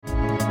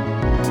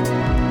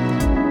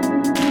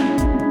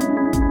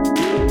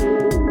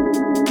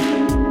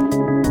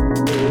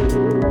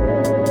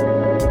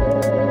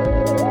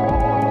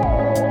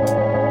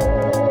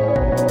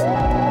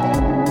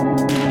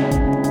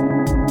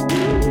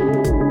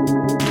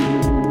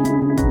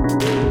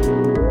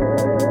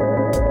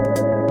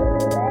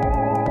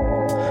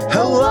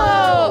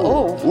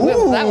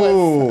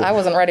I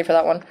wasn't ready for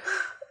that one.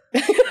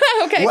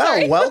 Okay, Well,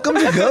 sorry. welcome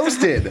to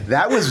Ghosted.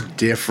 That was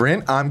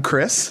different. I'm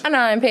Chris. And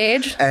I'm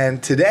Paige.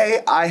 And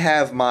today I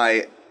have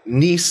my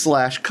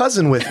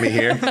niece/cousin with me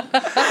here,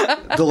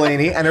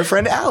 Delaney, and her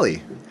friend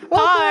Ali.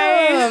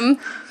 Welcome.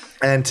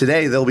 And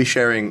today they'll be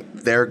sharing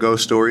their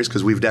ghost stories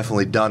because we've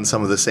definitely done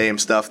some of the same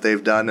stuff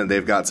they've done, and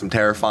they've got some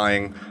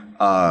terrifying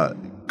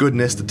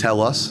goodness to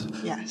tell us.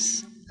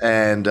 Yes.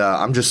 And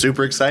I'm just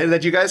super excited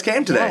that you guys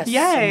came today.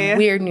 Yes. Yay.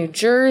 Weird New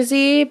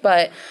Jersey,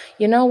 but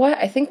you know what?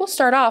 I think we'll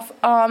start off.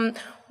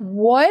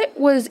 What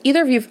was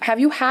either of you? Have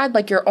you had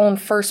like your own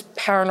first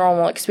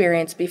paranormal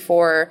experience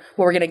before?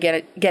 What we're gonna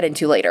get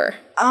into later.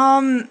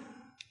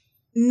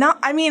 No,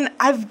 I mean,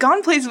 I've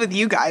gone places with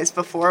you guys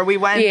before. We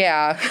went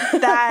Yeah.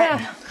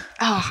 that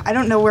I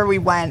don't know where we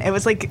went. It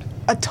was like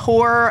a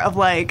tour of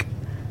like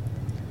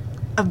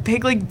a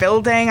big like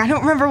building. I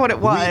don't remember what it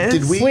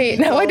was. Wait,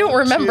 no, I don't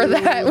remember to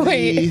that.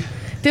 Wait.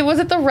 Was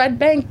it the Red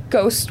Bank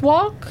Ghost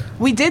Walk?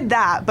 We did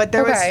that, but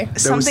there Okay.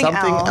 was There was something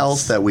something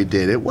else that we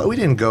did. We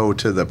didn't go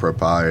to the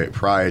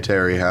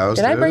proprietary house.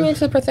 Did I bring you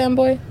to the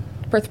Perthamboy?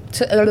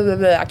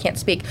 I can't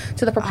speak.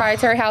 To the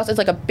proprietary house. It's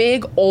like a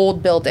big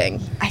old building.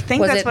 I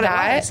think that's what it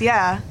was.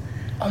 Yeah.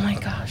 Oh my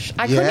gosh.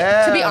 I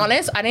couldn't, to be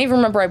honest, I didn't even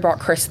remember I brought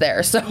Chris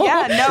there. So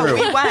Yeah, no, True.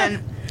 we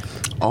went.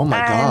 Oh my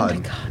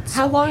And- god.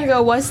 How long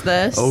ago was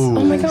this? Oh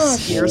Oh my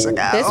gosh. Years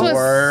ago. This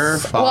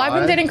was 4, well, I've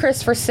been 5. dating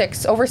Chris for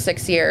over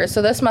 6 years,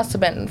 so this must have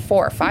been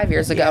 4 or 5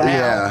 years ago now.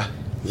 Yeah.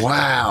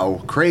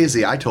 Wow.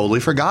 Crazy. I totally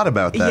forgot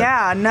about that.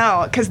 Yeah,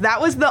 no, because that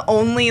was the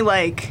only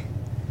like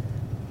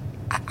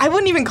I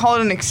wouldn't even call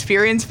it an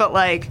experience, but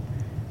like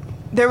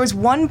there was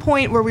one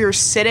point where we were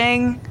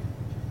sitting.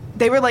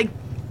 They were like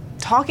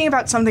talking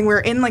about something. We were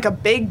in like a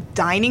big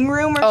dining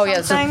room or Oh, yeah,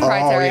 it's a something.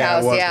 proprietary yeah,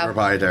 house, it was yeah. the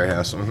proprietary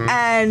house. Mhm.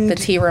 And The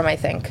tea room, I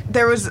think.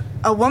 there was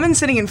a woman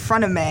sitting in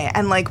front of me,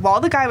 and like while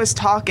the guy was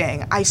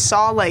talking, I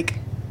saw like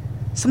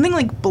something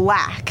like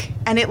black,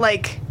 and it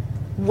like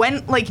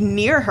went like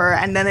near her,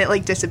 and then it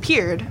like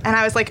disappeared. And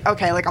I was like,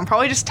 okay, like I'm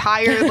probably just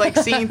tired, like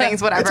seeing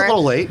things, whatever. It's a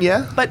little late,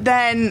 yeah. But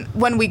then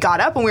when we got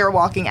up and we were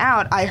walking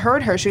out, I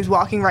heard her. She was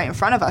walking right in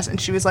front of us,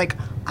 and she was like,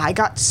 I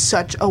got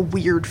such a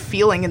weird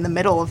feeling in the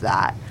middle of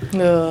that.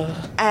 Ugh.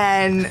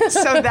 And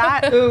so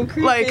that, Ooh,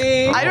 creepy. like,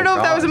 I don't know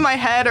if that was God. in my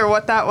head or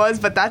what that was,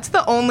 but that's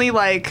the only,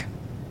 like,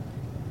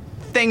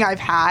 thing I've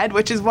had,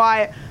 which is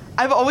why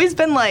I've always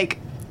been, like,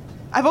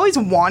 I've always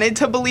wanted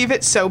to believe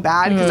it so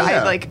bad because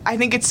Yeah. I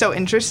think it's so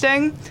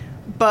interesting,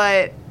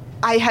 but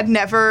I had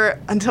never,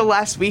 until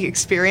last week,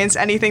 experienced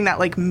anything that,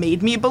 like,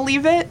 made me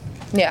believe it.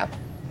 Yeah.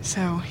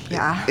 So,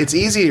 yeah. It's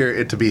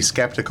easier to be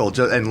skeptical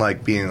and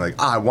like being like,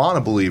 I want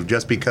to believe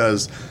just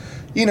because,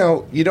 you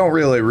know, you don't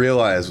really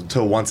realize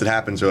until once it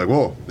happens, you're like,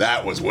 whoa,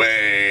 that was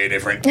way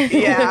different.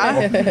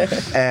 Yeah.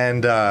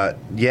 And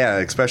yeah,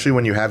 especially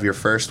when you have your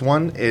first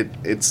one,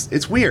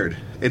 it's weird.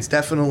 It's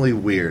definitely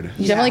weird.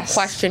 You definitely Yes.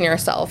 question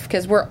yourself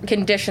because we're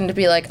conditioned to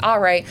be like,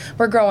 all right,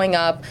 we're growing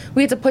up.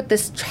 We have to put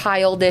this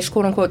childish,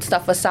 quote unquote,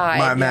 stuff aside.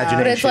 My imagination.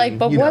 But it's like,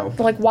 but you what?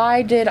 know. Like,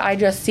 why did I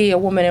just see a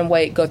woman in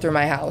white go through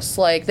my house?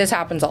 Like, this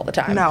happens all the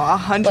time. No,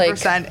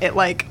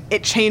 100%.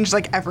 It changed,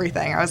 like,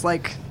 everything. I was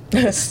like,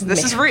 this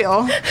is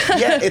real.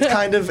 Yeah,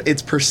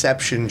 it's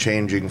perception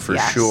changing for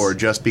Yes. sure.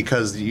 Just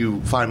because you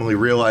finally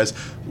realize,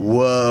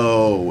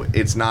 whoa,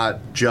 it's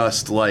not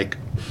just like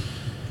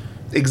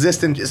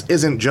existence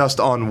isn't just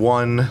on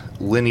one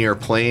linear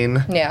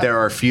plane. Yeah. There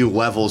are a few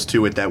levels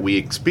to it that we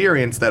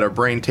experience that our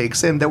brain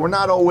takes in that we're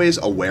not always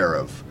aware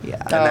of. Yeah.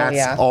 And Oh, that's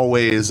yeah.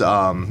 always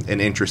an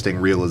interesting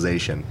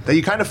realization that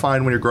you kind of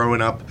find when you're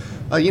growing up,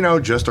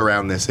 just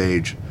around this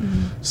age.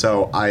 Mm-hmm.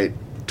 So I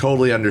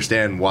totally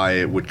understand why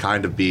it would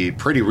kind of be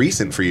pretty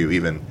recent for you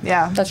even.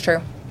 Yeah. That's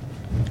true.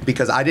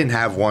 Because I didn't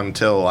have one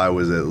till I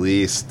was at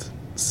least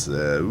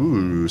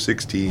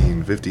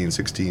 16, 15,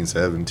 16,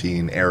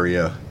 17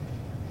 area.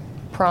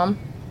 Prom?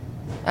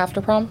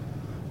 After prom?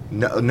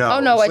 No. Oh,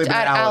 no, it's sleeping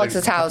at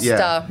Alex's house. Yeah.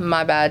 Duh,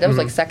 my bad. That was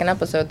like second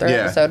episode, third Yeah.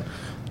 episode.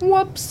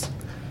 Whoops.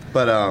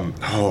 But,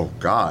 oh,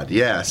 God,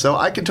 yeah. So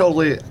I could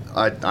totally,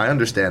 I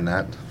understand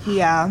that.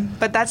 Yeah.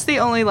 But that's the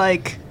only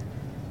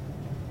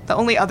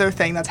other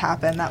thing that's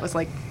happened that was,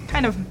 like,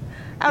 kind of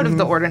out of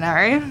the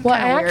ordinary. Well,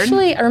 Kinda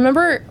weird. I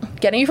remember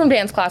getting you from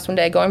dance class one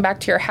day, going back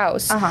to your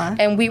house, Uh-huh.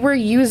 and we were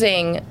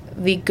using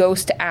the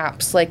ghost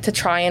apps, like, to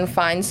try and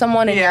find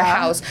someone in your Yeah.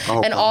 house.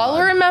 Oh, and all I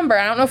God. remember,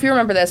 I don't know if you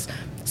remember this,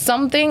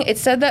 it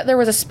said that there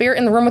was a spirit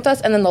in the room with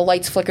us, and then the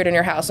lights flickered in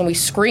your house, and we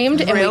screamed.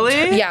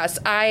 Really? Yes.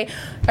 I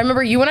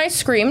remember you and I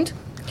screamed.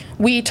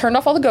 We turned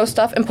off all the ghost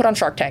stuff and put on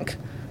Shark Tank.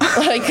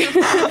 Like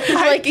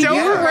you don't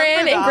remember ran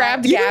and that.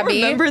 grabbed You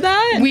Gabby. remember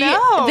that?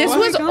 No. This Oh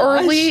was my gosh.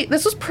 early.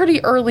 This was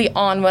pretty early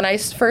on when I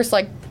first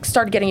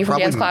started getting you from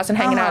Probably dance class and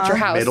hanging out at your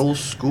house. Middle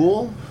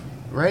school,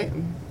 right?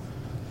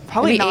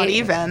 Probably maybe not 8.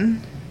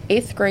 even.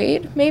 8th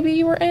grade, maybe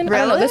you were in. I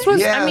don't know. Really? This was,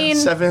 Yeah, I mean,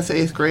 7th,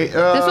 8th grade. this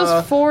was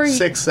 6th,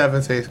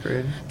 7th, 8th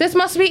grade. this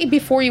must be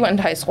before you went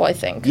into high school, I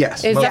think.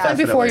 Yes, It was most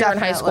definitely before you were in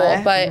high definitely.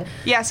 school, but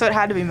Yeah, so it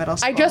had to be middle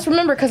school. I just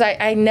remember because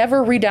I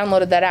never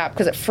re-downloaded that app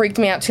because it freaked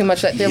me out too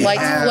much that the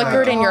lights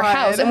flickered in your God.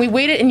 house, and we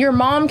waited, and your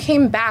mom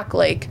came back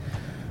like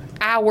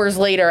hours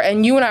later,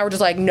 and you and I were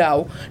just like,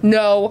 no,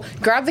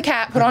 grab the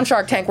cat, put on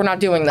Shark Tank, we're not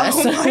doing this.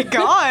 Oh my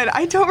God,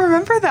 I don't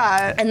remember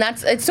that. And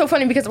it's so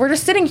funny because we're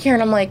just sitting here,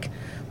 and I'm like,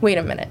 wait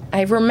a minute,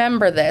 I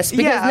remember this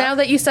because Yeah. now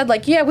that you said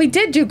like, yeah, we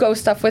did do ghost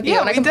stuff with you,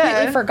 Yeah, and I we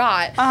completely did.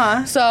 forgot.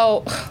 Uh-huh.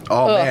 So,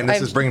 Oh man, this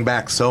I've- is bringing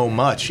back so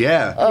much.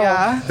 Yeah.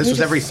 Yeah. This was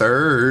every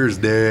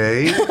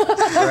Thursday,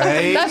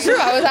 right? That's true.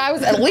 I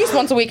was at least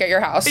once a week at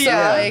your house. So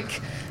Yeah.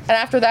 like, and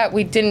after that,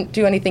 we didn't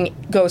do anything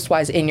ghost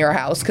wise in your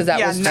house because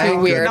that was too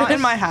weird. Not in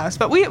my house,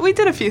 but we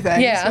did a few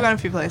things. Yeah. We went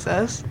a few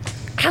places.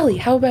 Allie,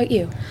 how about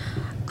you?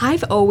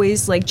 I've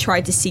always like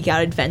tried to seek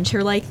out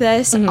adventure like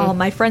this.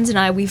 My friends and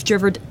I, we've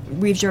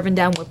driven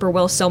down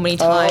Whippoorwill so many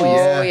times.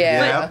 Oh,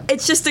 yeah. But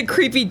it's just a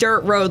creepy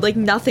dirt road. Like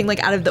nothing like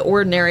out of the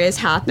ordinary has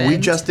happened. We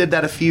just did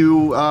that a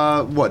few,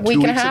 2 Week and a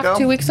weeks half, ago?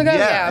 2 weeks ago?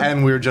 Yeah.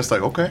 And we were just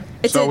like, okay,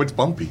 It's it's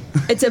bumpy.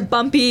 It's a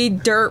bumpy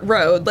dirt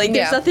road. Like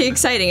there's Yeah. nothing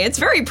exciting. It's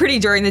very pretty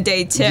during the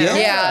day too. Yeah.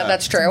 Yeah,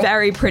 that's true.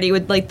 Very pretty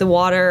with like the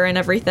water and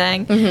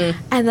everything.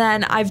 And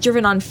then I've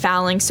driven on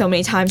Fowling so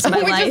many times in my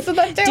We just life. did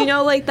that too. Do you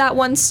know like that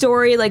one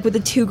story like with the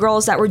two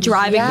girls that were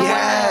driving?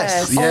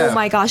 Yes. Oh Yeah.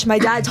 my gosh, my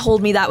dad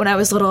told me that when I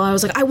was little. I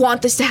was like, I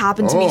want this to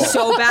happen to me Oh.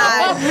 so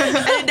bad.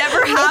 And it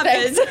never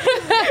happened.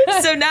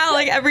 So now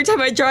like every time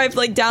I drive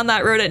like down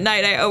that road at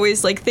night, I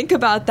always like think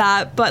about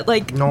that. But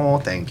like No,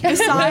 thank you.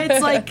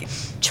 besides like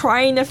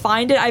trying to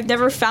find it, I've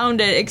never found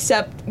it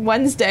except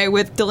Wednesday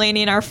with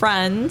Delaney and our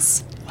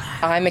friends.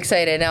 I'm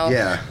excited now.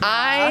 Yeah.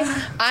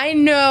 I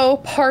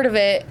know part of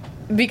it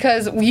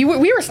because we were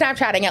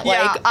Snapchatting at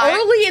Yeah, like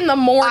early in the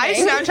morning. I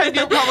Snapchatted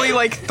you probably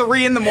like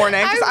 3 in the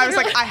morning because I was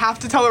like, I have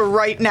to tell her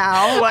right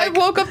now. I Like,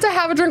 woke up to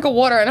have a drink of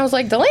water and I was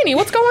like, Delaney,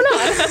 what's going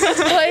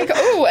on? Like,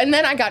 ooh, and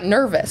then I got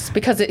nervous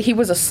because he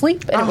was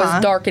asleep and it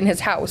was dark in his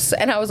house.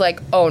 And I was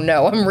like, oh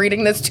no, I'm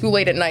reading this too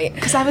late at night.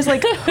 because I was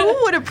like, who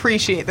would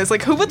appreciate this?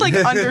 Like, who would like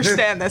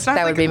understand this? And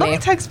I That was would be like, me. let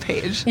me text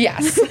Paige.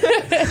 Yes.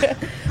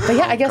 But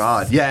yeah, I guess.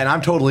 God. Yeah, and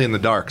I'm totally in the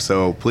dark,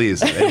 so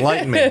please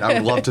enlighten me. I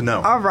would love to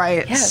know. All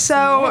right. Yes,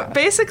 so yeah.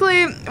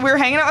 basically, we were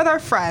hanging out with our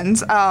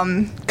friends,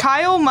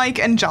 Kyle, Mike,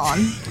 and John.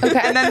 Okay.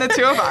 And then the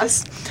two of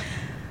us.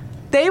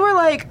 They were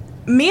like,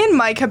 me and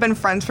Mike have been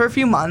friends for a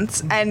few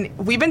months, and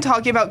we've been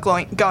talking about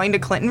going to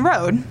Clinton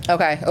Road.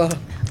 Okay. Ugh.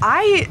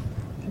 I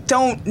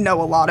don't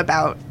know a lot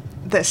about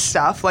this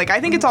stuff. Like,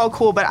 I think it's all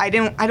cool, but I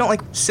don't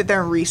like sit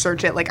there and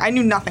research it. Like, I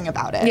knew nothing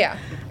about it. Yeah.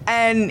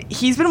 And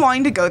he's been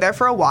wanting to go there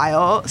for a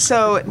while.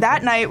 So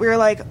that night we were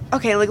like,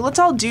 okay, like let's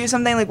all do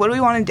something. Like, what do we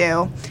want to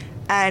do?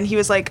 And he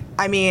was like,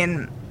 I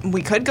mean,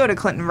 we could go to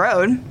Clinton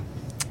Road.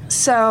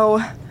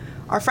 So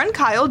our friend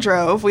Kyle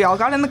drove. We all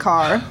got in the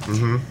car.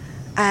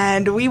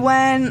 And we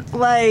went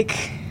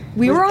like...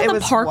 We were on it the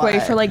was parkway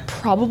what? for like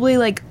probably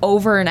like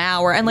over an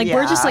hour, and like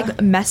we're just Yeah.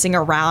 like messing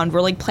around.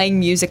 We're like playing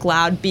music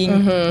loud,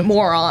 being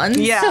morons.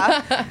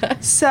 Yeah.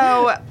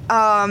 So,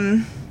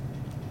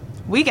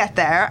 we get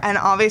there, and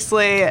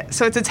obviously,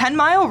 so it's a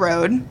 10-mile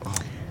road,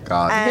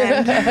 God.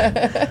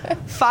 and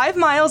 5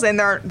 miles in,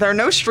 there are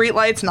no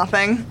streetlights,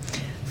 nothing.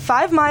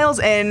 5 miles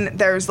in,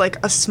 there's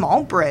like a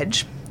small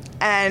bridge,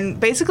 and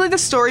basically the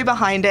story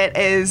behind it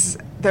is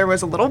there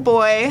was a little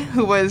boy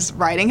who was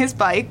riding his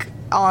bike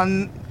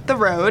on the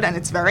road, and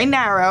it's very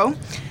narrow.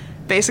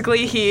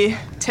 Basically, he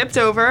tipped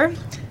over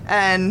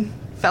and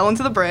fell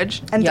into the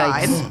bridge and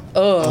died. Yikes.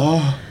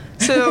 Ugh.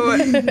 So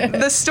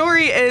the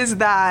story is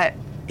that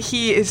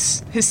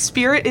his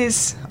spirit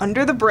is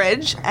under the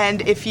bridge,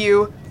 and if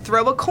you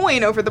throw a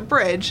coin over the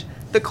bridge,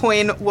 the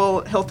coin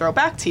he'll throw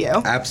back to you.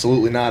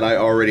 Absolutely not. I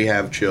already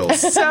have chills.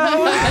 So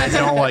I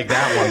don't like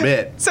that one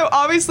bit. so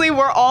obviously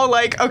we're all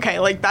like, okay,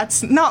 like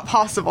that's not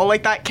possible.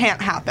 Like that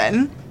can't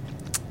happen.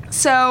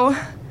 So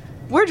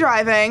we're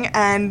driving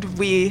and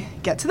we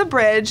get to the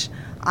bridge.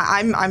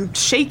 I'm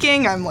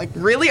shaking. I'm like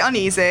really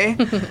uneasy.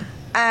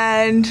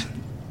 And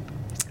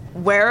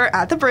we're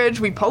at the bridge.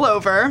 We pull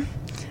over,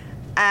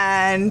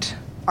 and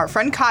our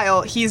friend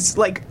Kyle, he's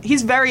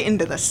very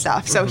into this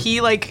stuff. So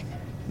he like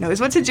knows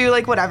what to do,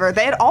 like whatever.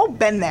 They had all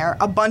been there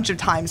a bunch of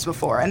times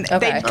before, and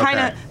Okay. they kind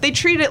of Okay. they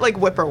treat it like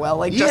Whippoorwill,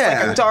 like just like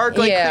Yeah. a dark,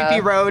 like Yeah.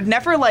 creepy road.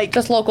 Never like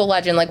Just local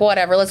legend, like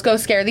whatever. Let's go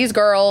scare these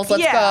girls.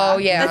 Let's Yeah. go.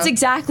 Yeah. That's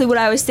exactly what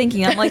I was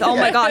thinking. I'm like, oh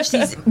my gosh,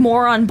 these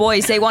moron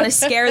boys, they want to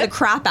scare the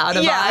crap out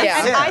of us.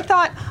 Yeah.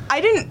 And I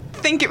didn't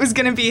think it was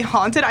gonna be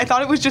haunted. I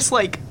thought it was just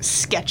like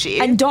sketchy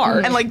And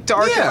dark. and like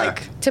dark Yeah. and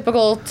like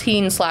typical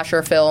teen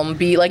slasher film.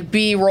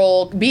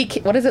 B-roll.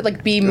 What is it,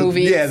 like B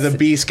movies? Yeah, the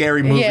B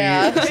scary movie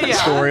Yeah. Yeah.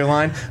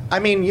 storyline. I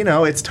mean,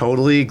 it's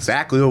totally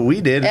exactly what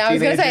we did. Yeah, I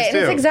was gonna say teenagers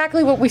it's do.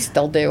 exactly what we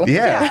still do.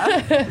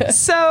 Yeah.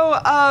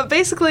 So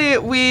basically,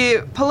 we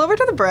pull over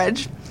to the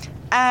bridge,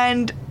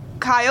 and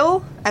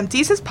Kyle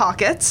empties his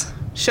pockets,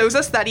 shows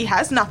us that he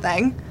has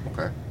nothing,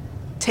 Okay.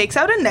 takes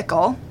out a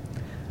nickel,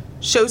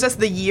 shows us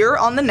the year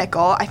on the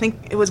nickel. I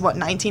think it was,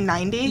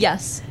 1990?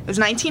 Yes. It was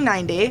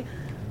 1990.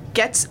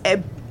 Gets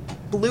a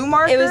blue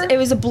marker. It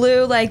was a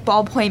blue like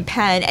ballpoint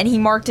pen, and he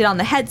marked it on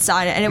the head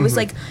side, and it was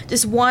like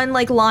just one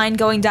like line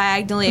going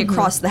diagonally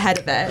across the head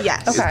of it.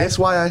 Yes. Is this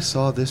why I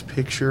saw this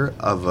picture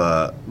of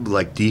a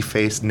like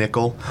defaced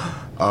nickel?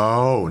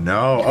 Oh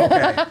no.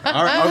 Okay.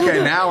 All right.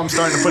 Okay. Now I'm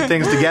starting to put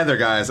things together,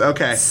 guys.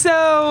 Okay.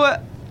 So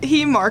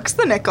he marks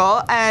the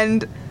nickel,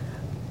 and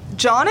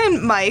John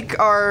and Mike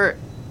are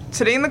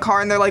sitting in the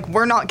car, and they're like,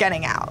 "We're not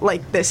getting out.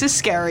 Like, this is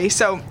scary."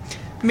 So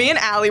me and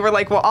Ali were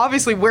like, well,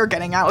 obviously we're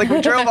getting out. Like,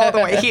 we drove all the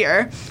way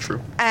here. True.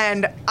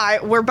 And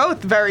we're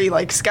both very,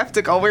 like,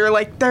 skeptical. We were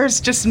like, there's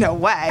just no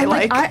way. And,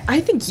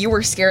 I think you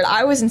were scared.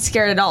 I wasn't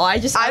scared at all. I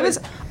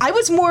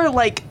was more,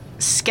 like,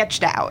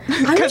 sketched out.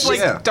 Because,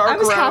 like, dark I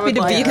was road, happy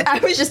to be there. I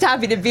was just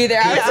happy to be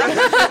there.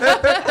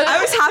 I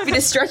was happy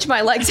to stretch my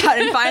legs out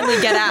and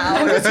finally get out.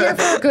 I was here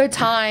for a good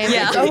time.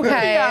 Yeah. It's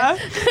okay.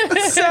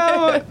 Yeah.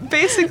 So,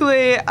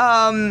 basically,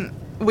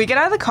 we get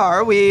out of the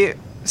car. We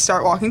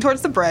start walking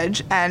towards the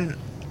bridge, and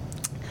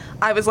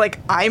I was like,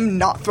 I'm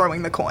not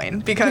throwing the coin,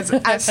 because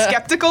as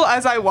skeptical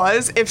as I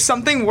was, if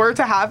something were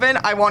to happen,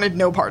 I wanted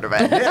no part of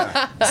it.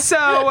 Yeah.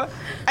 So,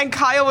 and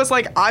Kyle was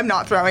like, I'm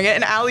not throwing it,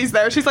 and Allie's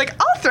there. She's like,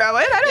 I'll throw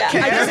it. I don't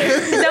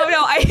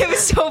care. It was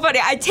so funny.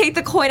 I take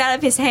the coin out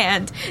of his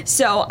hand.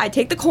 So I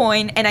take the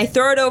coin and I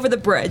throw it over the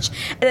bridge.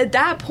 And at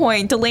that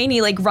point,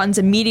 Delaney like runs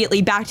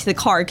immediately back to the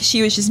car because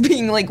she was just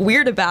being like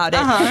weird about it.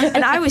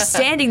 And I was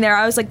standing there.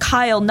 I was like,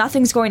 Kyle,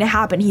 nothing's going to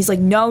happen. He's like,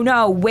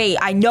 no, wait.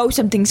 I know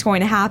something's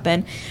going to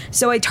happen.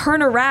 So I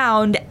turn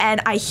around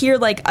and I hear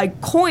like a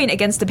coin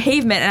against the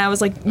pavement, and I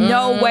was like,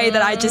 no way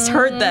that I just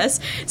heard this.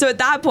 So at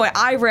that point,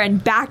 I ran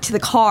back to the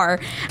car.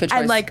 Good choice.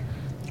 And like,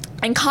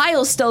 and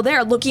Kyle's still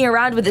there looking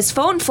around with his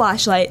phone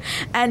flashlight,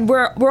 and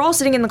we're all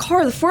sitting in the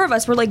car, the four of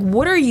us. We're like,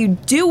 what are you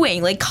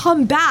doing? Like,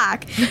 come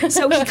back.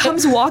 So he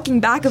comes walking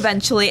back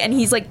eventually, and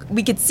he's like,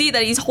 we could see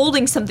that he's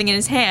holding something in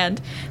his hand.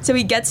 So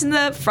he gets in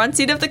the front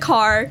seat of the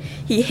car,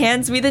 he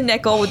hands me the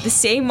nickel with the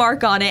same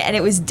mark on it, and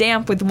it was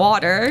damp with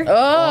water.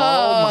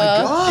 Oh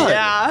my god.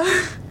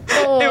 Yeah.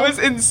 It was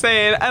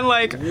insane. And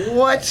like,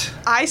 What?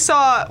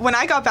 when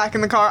I got back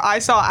in the car, I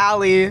saw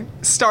Allie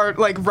start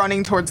like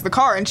running towards the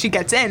car, and she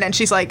gets in and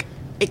she's like,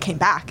 it came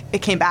back.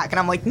 And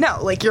I'm like, no,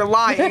 like, you're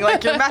lying.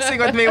 Like, you're messing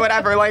with me,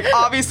 whatever. Like,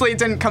 obviously it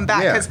didn't come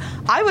back, Yeah. because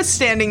I was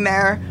standing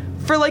there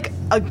for like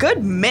a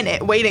good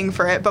minute waiting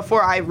for it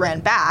before I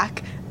ran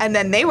back. And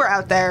then they were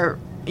out there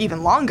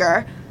even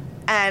longer.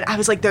 And I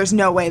was like, there's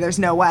no way.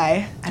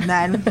 And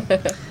then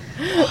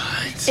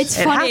It's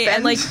It funny, and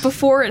happened. like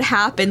before it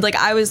happened, like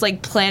I was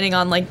like planning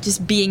on like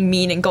just being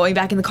mean and going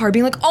back in the car,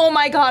 being like, "Oh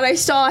my god, I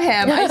saw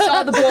him! I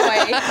saw the boy!"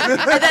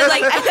 and then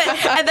like,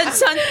 and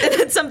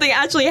then something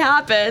actually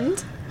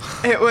happened.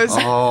 it was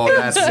Oh,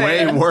 that's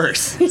way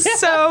worse.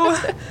 So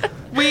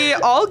we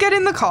all get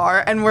in the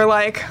car and we're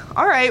like,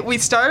 all right, we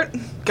start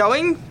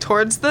going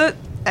towards the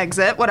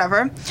exit,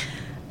 whatever.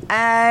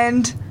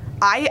 And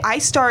I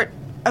start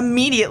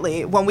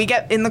immediately when we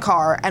get in the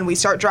car and we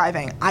start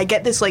driving, I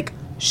get this like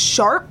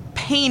sharp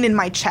pain in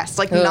my chest,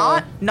 like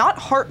not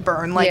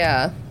heartburn, like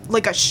Yeah.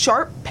 like a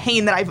sharp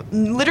pain that I've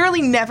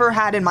literally never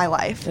had in my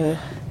life.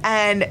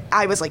 And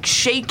I was like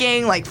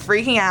shaking, like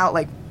freaking out,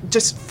 like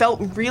just felt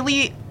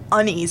really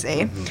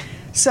uneasy.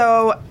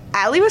 So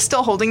Allie was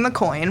still holding the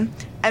coin,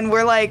 and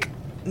we're like,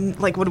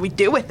 what do we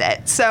do with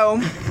it? So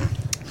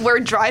we're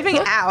driving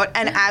out,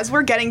 and as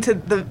we're getting to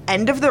the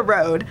end of the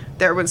road,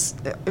 it was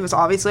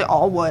obviously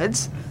all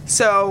woods.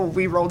 So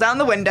we roll down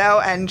the window,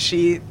 and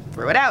she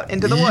threw it out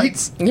into the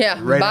woods. Yeah.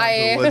 Right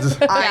Bye. out the woods.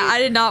 I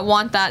did not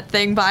want that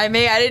thing by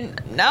me. I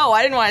didn't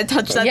want to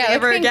touch that Yeah, thing that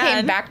ever thing again.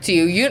 came back to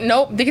you.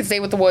 Nope, they can stay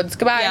with the woods.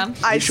 Goodbye. Yeah.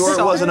 I You sure it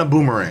saw wasn't a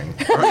boomerang?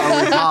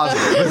 Are we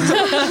positive?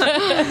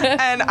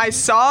 and I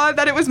saw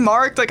that it was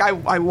marked. Like, I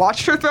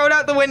watched her throw it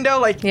out the window.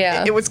 Like,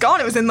 Yeah. it was gone.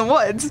 It was in the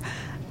woods.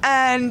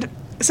 And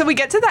so we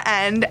get to the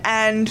end,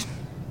 and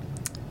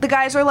the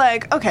guys are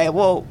like, okay,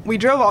 well, we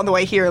drove all the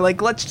way here.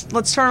 Like, let's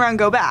turn around and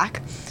go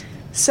back.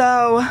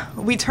 So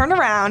we turn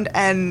around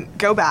and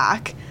go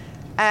back,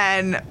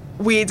 and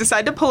we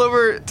decide to pull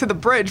over to the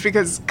bridge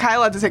because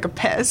Kyle had to take a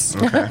piss.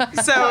 So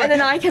And then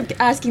I kept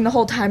asking the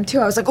whole time too.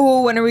 I was like,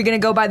 "Oh, when are we gonna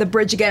go by the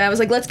bridge again?" I was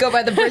like, "Let's go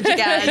by the bridge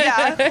again."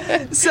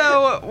 yeah.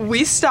 So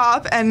we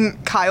stop,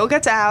 and Kyle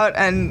gets out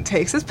and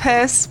takes his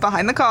piss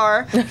behind the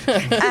car,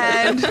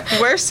 and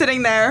we're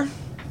sitting there.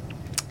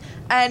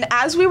 And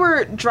as we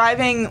were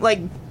driving like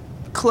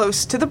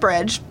close to the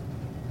bridge,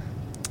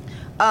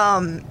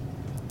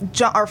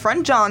 our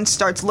friend John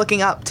starts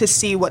looking up to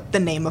see what the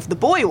name of the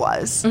boy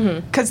was,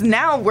 because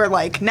now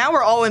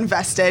we're all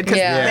invested, because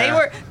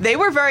Yeah. they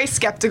were very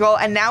skeptical,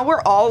 and now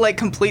we're all like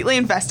completely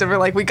invested. We're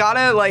like, we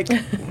gotta like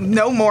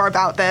know more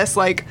about this,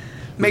 like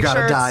We make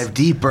gotta sure dive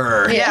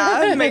deeper.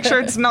 yeah, make sure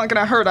it's not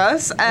gonna hurt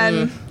us.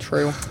 And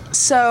True.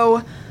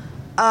 so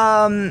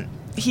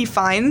he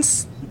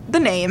finds the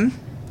name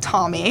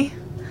Tommy.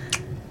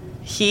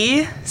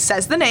 He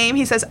says the name.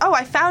 He says, "Oh,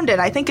 I found it.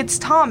 I think it's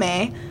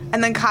Tommy."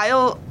 And then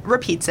Kyle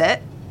repeats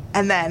it.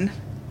 And then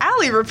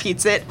Ali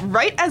repeats it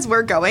right as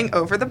we're going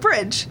over the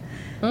bridge.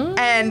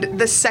 And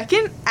the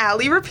second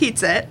Ali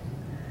repeats it,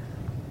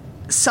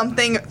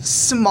 something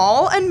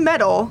small and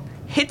metal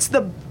hits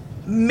the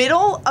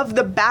middle of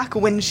the back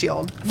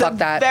windshield. Fuck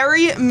that.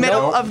 Very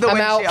middle of the I'm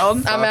out.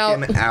 windshield. I'm out.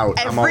 Fucking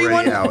out. I'm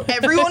already out.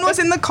 Everyone was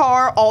in the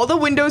car. All the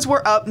windows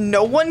were up.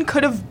 No one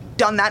could have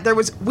done that.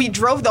 We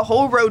drove the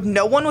whole road.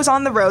 No one was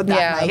on the road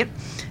that night.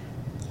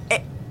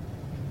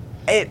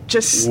 It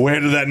just... Where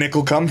did that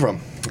nickel come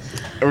from?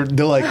 Or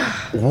they're like,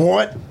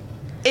 what?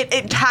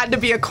 It had to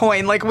be a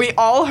coin. Like, we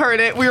all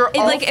heard it. We were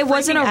all it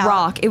wasn't a freaking out.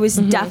 rock. It was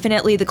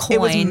definitely the coin. It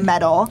was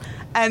metal.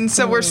 And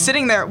so we're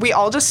sitting there.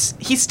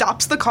 He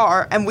stops the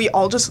car, and we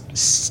all just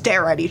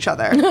stare at each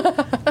other.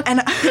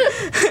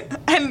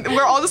 and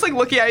we're all just, like,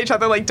 looking at each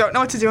other, like, don't know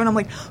what to do. And I'm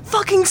like,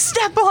 fucking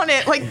step on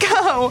it. Like,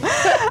 go.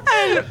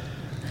 And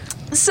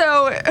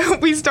so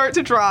we start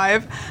to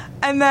drive.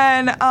 And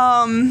then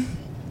I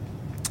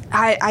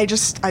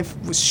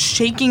was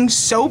shaking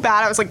so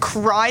bad. I was, like,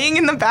 crying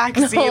in the back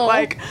seat. No.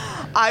 Like,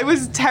 I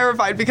was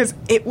terrified because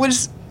it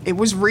was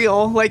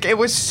real. Like, it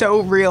was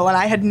so real. And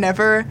I had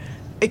never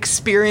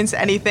experienced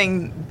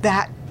anything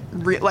that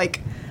real.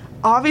 Like,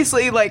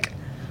 obviously, like,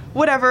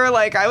 whatever.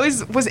 Like, I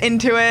was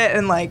into it.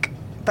 And, like,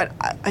 but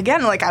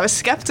again, like, I was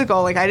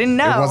skeptical. Like, I didn't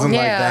know. It wasn't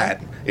like Yeah.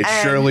 that. It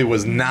And surely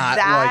was not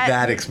like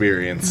that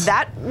experience.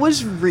 That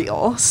was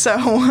real.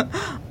 So,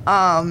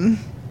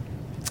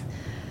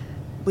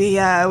 we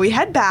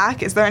head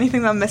back. Is there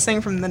anything that I'm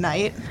missing from the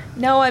night?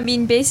 No, I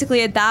mean,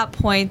 basically at that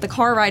point, the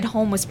car ride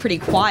home was pretty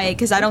quiet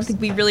because I don't think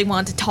we really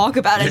wanted to talk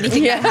about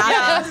anything that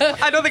happened.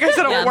 I don't think I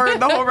said a word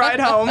the whole ride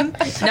home.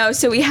 No,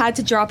 so we had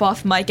to drop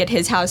off Mike at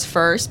his house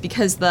first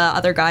because the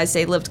other guys,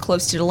 they lived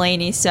close to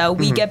Delaney. So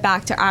we get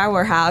back to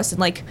our house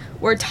and, like,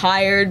 we're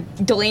tired.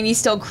 Delaney's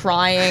still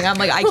crying. I'm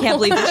like, I can't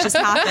believe this just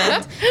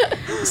happened.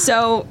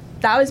 So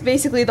that was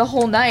basically the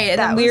whole night. And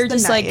then we were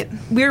just like,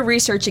 we were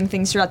researching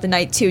things throughout the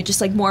night too, just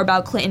like more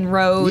about Clinton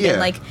Road and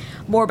like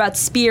more about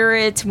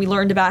spirits. We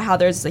learned about how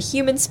there's the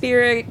human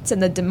spirits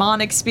and the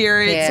demonic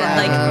spirits.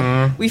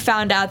 And like we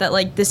found out that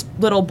like this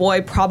little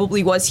boy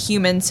probably was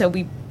human, so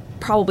we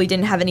probably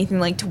didn't have anything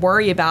like to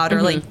worry about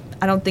or like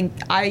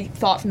I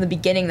thought from the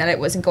beginning that it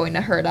wasn't going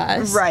to hurt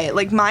us. Right.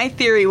 Like my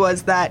theory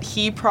was that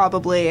he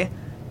probably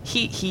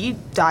he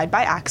died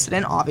by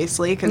accident,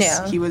 obviously,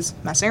 because he was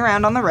messing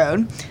around on the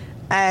road.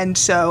 And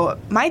so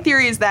my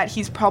theory is that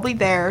he's probably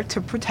there to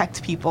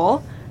protect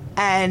people,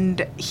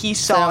 and he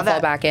saw So they don't that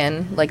fall back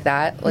in like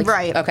that. Like,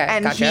 right. Okay.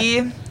 And gotcha.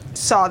 he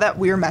saw that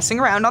we were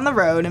messing around on the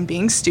road and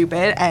being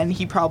stupid, and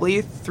he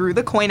probably threw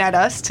the coin at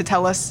us to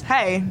tell us,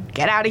 "Hey,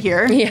 get out of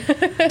here." Yeah.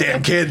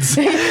 Damn kids.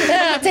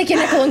 Take your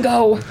nickel and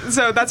go.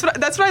 So that's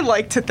what I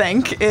like to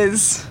think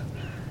is.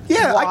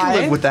 Yeah, I Why? can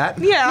live with that.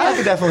 Yeah. I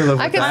could definitely live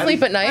with I that. could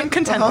sleep at night. I'm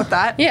content with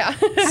that. Yeah.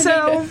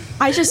 So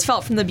I just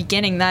felt from the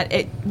beginning that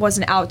it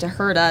wasn't out to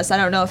hurt us. I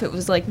don't know if it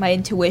was like my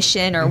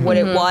intuition or what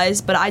it was,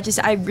 but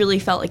I really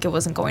felt like it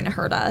wasn't going to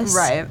hurt us.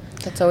 right.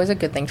 That's always a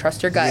good thing.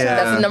 Trust your gut. Yeah.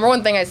 That's the number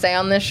one thing I say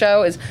on this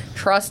show is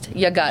trust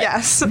your gut.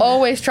 Yes.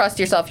 Always trust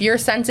yourself. Your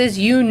senses,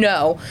 you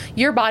know.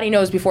 Your body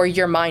knows before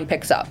your mind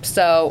picks up.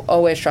 So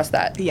always trust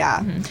that.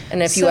 Yeah.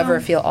 And if you So- ever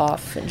feel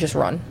off, just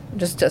run.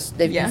 Just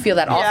if Yeah. you feel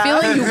that off Yeah.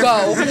 feeling, you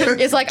go.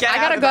 It's like, Get I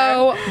out gotta of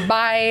go.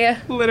 Bye.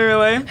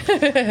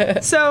 Literally.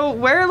 So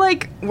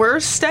we're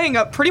staying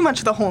up pretty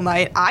much the whole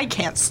night. I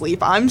can't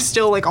sleep. I'm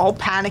still like all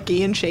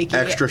panicky and shaky.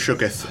 Extra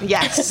shooketh.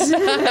 Yes.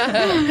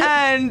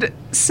 And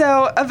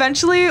so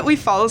eventually we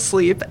fall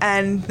asleep,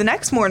 and the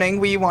next morning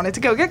we wanted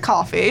to go get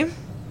coffee.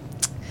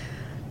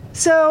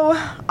 So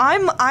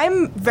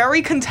I'm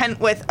very content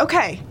with,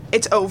 okay,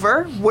 it's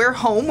over. We're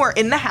home. We're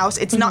in the house.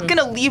 It's not going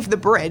to leave the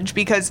bridge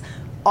because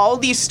all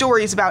these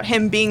stories about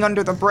him being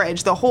under the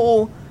bridge, the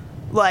whole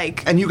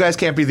like And you guys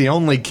can't be the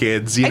only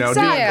kids, you know,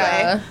 doing exactly.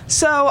 that. Yeah.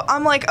 So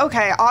I'm like,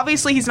 okay,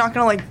 obviously he's not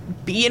gonna like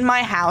be in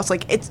my house.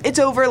 Like it's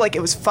over. Like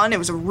it was fun.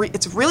 It's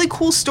a really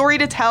cool story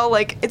to tell.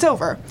 Like it's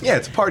over. Yeah,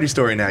 it's a party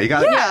story now. You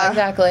got Yeah,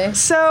 exactly.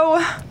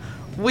 So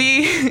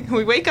we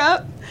wake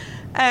up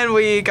and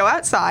we go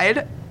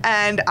outside,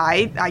 and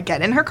I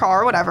get in her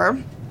car or whatever,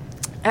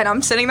 and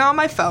I'm sitting there on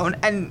my phone,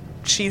 and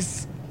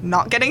she's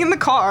not getting in the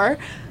car,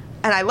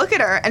 and I look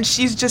at her, and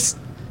she's just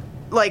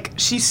like,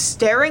 she's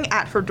staring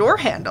at her door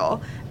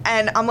handle,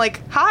 and I'm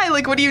like, hi,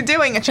 like, what are you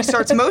doing? And she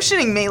starts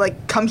motioning me,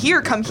 like, come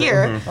here,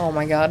 Oh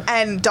my god.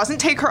 and doesn't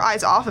take her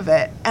eyes off of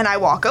it. And I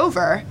walk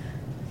over,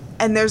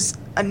 and there's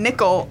a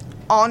nickel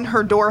on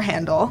her door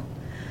handle.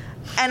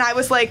 And I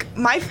was like,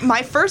 my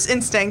first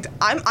instinct,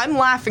 I'm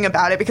laughing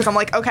about it because I'm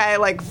like, okay,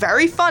 like,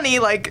 very funny,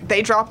 like,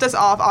 they dropped us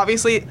off.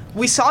 Obviously,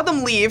 we saw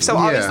them leave, so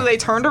obviously they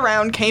turned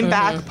around, came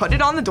back, put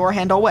it on the door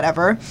handle,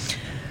 whatever.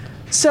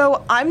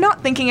 So I'm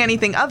not thinking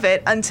anything of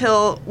it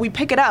until we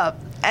pick it up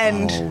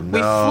and we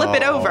flip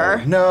it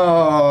over.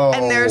 No.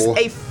 And there's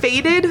a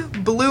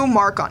faded blue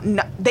mark on.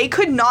 No, they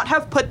could not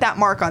have put that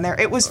mark on there.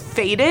 It was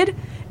faded.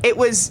 It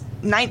was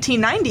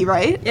 1990,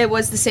 right? It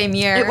was the same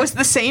year. It was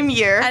the same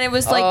year. And it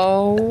was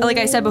like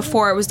I said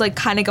before, it was like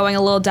kind of going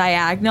a little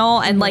diagonal,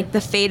 and like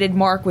the faded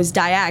mark was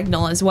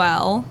diagonal as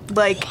well.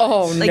 Like,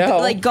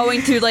 Like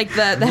going through like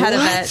the head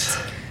of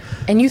it.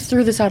 And you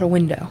threw this out a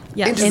window.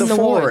 Yeah, Into the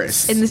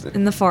forest.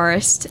 In the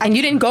forest. And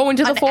you didn't go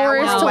into the An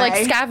forest hour to like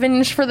away.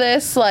 scavenge for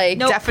this? Like,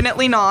 Nope.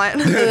 definitely not.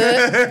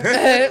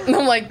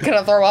 I'm like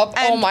gonna throw up.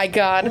 And oh my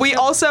god. We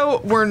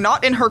also were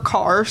not in her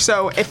car,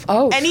 so if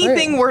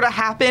anything true. were to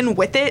happen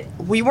with it,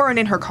 we weren't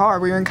in her car.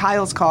 We were in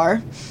Kyle's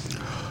car.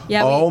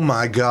 Yeah. Oh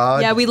my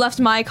god. Yeah, we left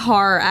my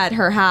car at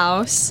her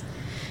house.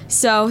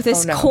 So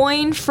this no.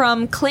 coin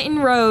from Clinton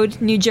Road,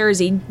 New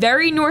Jersey,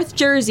 very North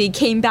Jersey,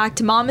 came back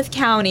to Monmouth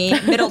County,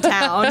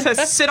 Middletown. To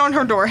sit on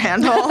her door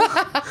handle.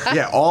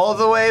 Yeah, all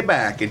the way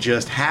back. It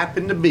just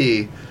happened to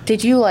be.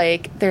 Did you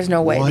like? There's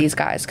no way What? these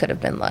guys could have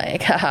been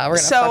like, haha, we're gonna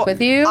So fuck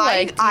with you.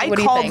 I Like, what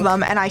do you called think?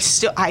 them and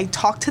I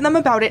talked to them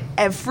about it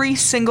every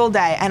single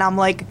day, and I'm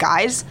like,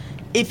 guys,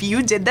 if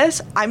you did this,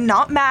 I'm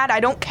not mad. I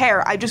don't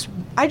care. I just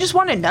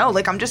want to know.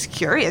 Like, I'm just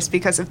curious,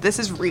 because if this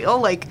is real,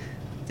 like,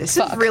 this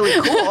is really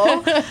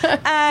cool.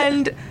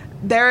 And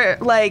they're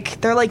like,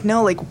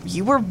 no, like,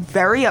 you were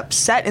very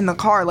upset in the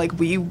car. Like,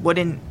 we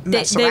wouldn't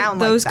mess around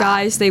like those that.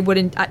 guys, they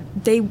wouldn't.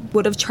 They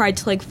would have tried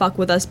to like fuck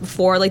with us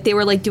before. Like they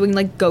were like doing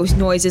like ghost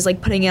noises, like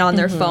putting it on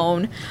their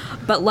phone,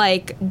 but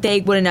like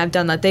they wouldn't have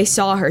done that. They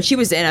saw her. She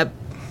was in a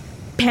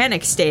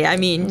panic state. I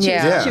mean,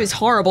 Yeah. she was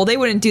horrible. They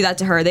wouldn't do that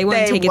to her. They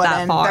wouldn't take it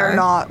that far. They're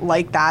not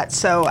like that.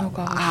 So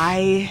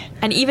gosh.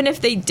 And even if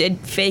they did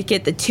fake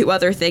it, the two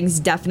other things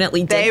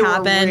definitely did They were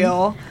happen.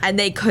 real. And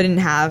they couldn't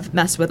have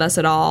messed with us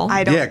at all.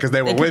 I don't. Yeah, because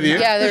they were with you.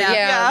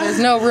 Yeah, there's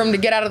no room to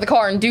get out of the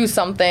car and do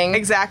something.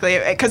 Exactly,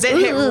 because it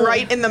hit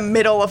right in the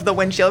middle of the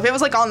windshield. If it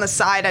was like on the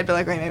side, I'd be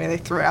like, wait, maybe they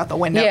threw it out the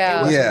window. Yeah.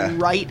 It was Yeah.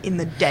 right in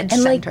the dead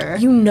And center.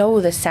 like, you know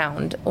the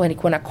sound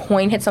like when a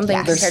coin hits something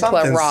Yes. compared to a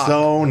Something rock.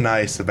 so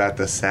nice about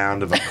the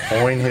sound of a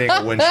coin hitting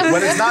a windshield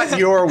when it's not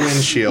your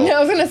windshield. Yeah, I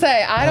was gonna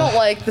say I don't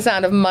like the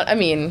sound of money. I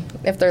mean,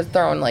 if they're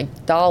throwing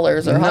like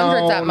dollars or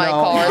hundreds at my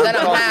car, then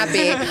I'm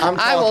happy. I'm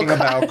I will talking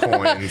about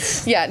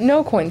coins. Yeah,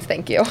 no coins,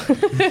 thank you.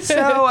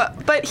 So,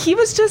 but he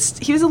was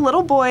a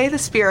little boy, the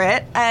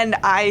spirit, and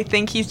I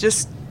think he's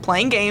just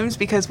playing games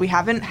because we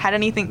haven't had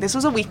anything. This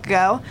was a week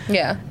ago.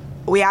 Yeah.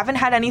 We haven't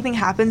had anything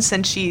happen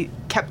since she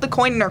kept the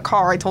coin in her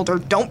car. I told her,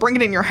 don't bring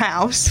it in your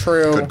house.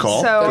 True. Good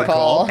call. So Good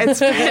call.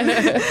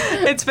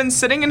 it's been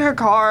sitting in her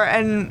car,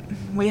 and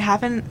we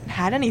haven't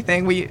had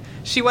anything.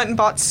 She went and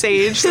bought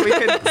sage so we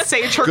could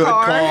sage her Good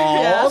car. call.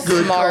 Yes.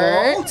 Good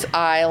Smart.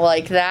 I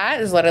like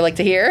that. Is what I like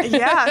to hear.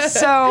 Yeah.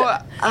 So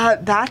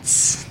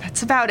that's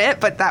about it.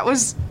 But that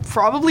was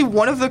probably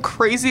one of the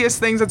craziest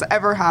things that's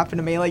ever happened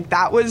to me. Like,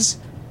 that was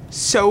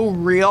so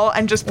real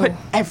and just put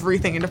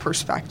everything into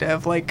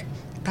perspective. Like,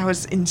 that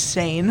was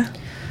insane.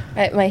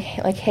 My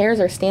hairs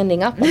are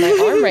standing up on my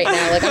arm right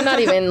now. Like, I'm not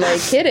even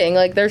like kidding.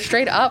 Like, they're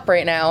straight up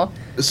right now.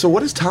 So what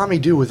does Tommy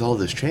do with all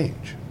this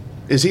change?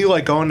 Is he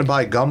like going to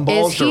buy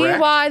gumballs Is he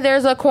direct? why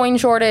there's a coin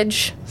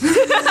shortage?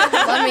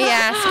 Let me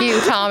ask you,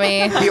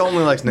 Tommy. He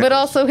only likes nickels. But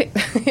also,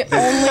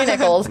 only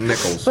nickels.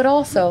 Nickels. But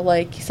also,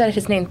 like, he said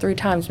his name 3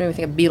 times, made me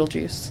think of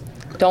Beetlejuice.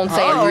 Don't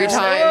say it 3 Oh,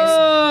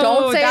 times.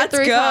 Don't say it that's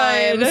 3 good.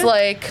 times.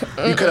 Like,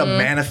 You could have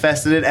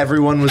manifested it.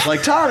 Everyone was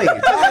like, Tommy.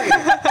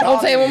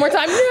 don't say it one more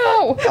time.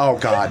 No. Oh,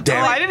 God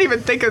damn Oh, I it. didn't even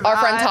think of Our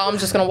that. friend Tom's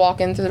just gonna walk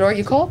in through the door.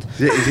 You called?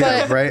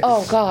 Yeah, right?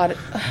 Oh God.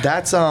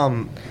 That's,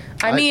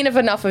 I mean, if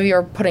enough of you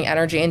are putting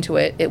energy into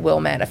it, it will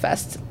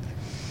manifest.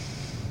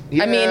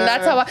 I mean,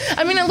 that's how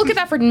I mean, I look at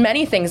that for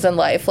many things in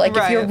life. Like,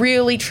 if you Right.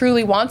 really,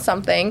 truly want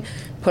something,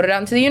 put it out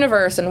into the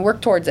universe and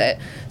work towards it.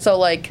 So,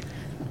 like,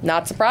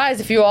 not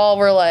surprised if you all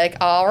were like,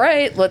 all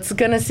right, let's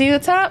gonna see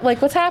what's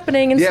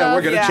happening and Yeah, stuff.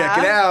 we're going to check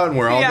it out, and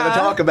we're all going Yeah. to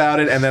talk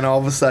about it, and then all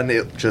of a sudden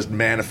it just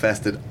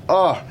manifested.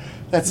 Oh,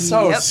 that's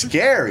so Yep.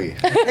 scary.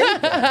 I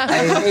hate that. I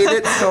hate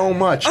it so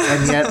much,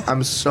 and yet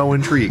I'm so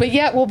intrigued. But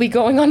yet, we'll be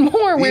going on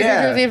more Weird New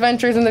Yeah. Jersey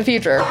adventures in the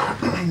future.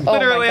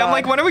 Literally, oh I'm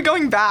like, when are we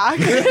going back?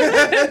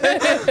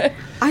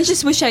 I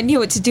just wish I knew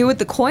what to do with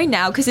the coin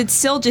now because it's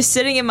still just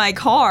sitting in my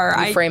car.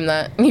 You frame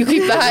that. You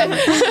keep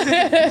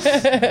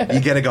that. You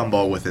get a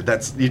gumball with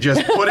it. You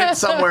just put it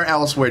somewhere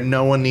else where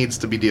no one needs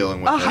to be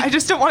dealing with Oh, it. I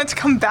just don't want it to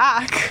come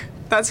back.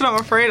 That's what I'm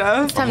afraid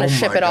of. Time Oh to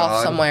ship my it off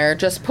God. somewhere.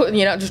 Just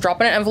just drop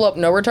in an envelope,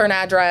 no return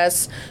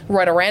address,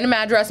 write a random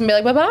address, and be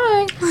like, bye bye.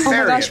 Oh my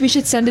Bury gosh, it. we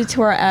should send it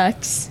to our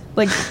ex.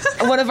 Like,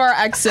 one of our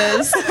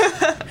exes.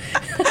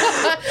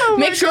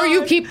 Make sure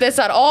you keep this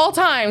at all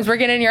times.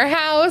 Bring it in your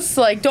house.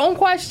 Like, don't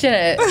question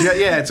it.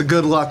 Yeah, it's a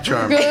good luck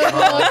charm. Good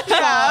luck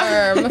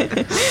charm.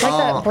 Like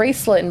that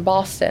bracelet in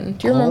Boston.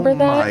 Do you remember Oh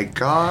that? my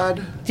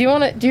God. Do you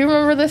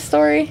remember this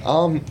story?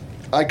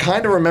 I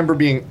kind of remember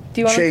being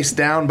Do you wanna- chased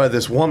down by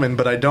this woman,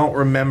 but I don't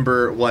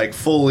remember like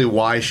fully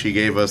why she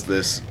gave us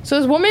this. So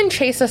this woman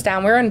chased us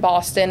down. We were in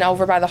Boston,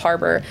 over by the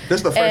harbor.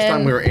 This is the first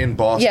time we were in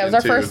Boston. Yeah, it was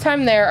our too. first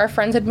time there. Our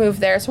friends had moved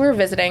there, so we were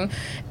visiting.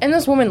 And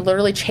this woman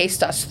literally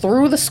chased us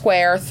through the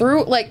square,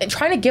 through, like,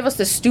 trying to give us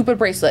this stupid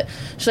bracelet.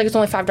 She's like, it's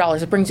only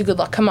 $5. It brings you good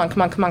luck. Come on,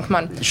 come on, come on, come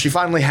on. She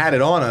finally had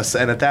it on us,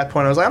 and at that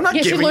point I was like, I'm not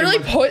Yeah, she giving you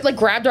literally my-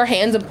 grabbed our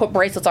hands and put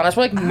bracelets on us.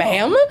 We're like,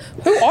 ma'am,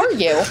 who are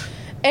you?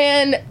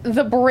 And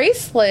the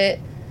bracelet,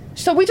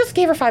 so we just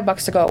gave her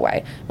 $5 to go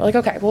away. We're like,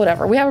 okay, well,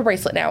 whatever. We have a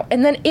bracelet now.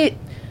 And then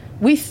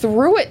we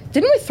threw it.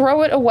 Didn't we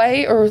throw it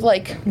away? Or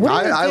like,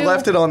 what did we I do?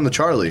 left it on the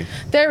Charlie.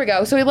 There we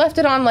go. So we left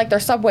it on like their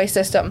subway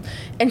system.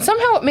 And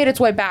somehow it made its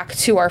way back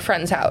to our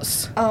friend's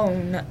house. Oh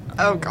no.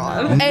 Oh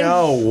God.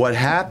 No, what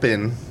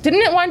happened?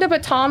 Didn't it wind up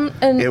at Tom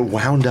and... It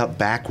wound up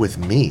back with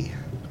me.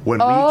 When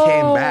we oh,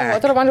 came back. I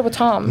thought it wound up with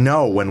Tom.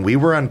 No, when we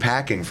were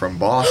unpacking from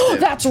Boston.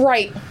 That's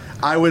right.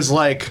 I was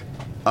like,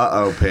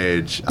 uh-oh,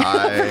 Paige.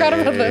 I forgot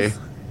about this.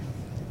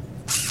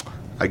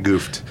 I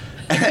goofed.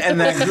 And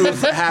that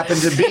goof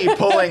happened to be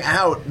pulling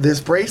out this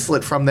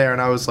bracelet from there,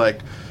 and I was like,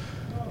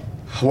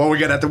 well, we're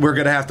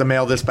gonna have to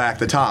mail this back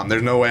to Tom.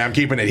 There's no way I'm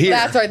keeping it here.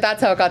 That's right.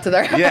 That's how it got to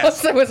their house.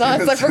 Yes. It was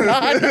us. I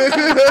forgot.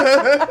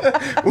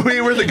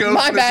 We were the ghost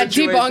My in the bad.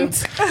 situation.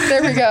 Debunked.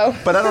 There we go.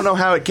 But I don't know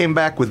how it came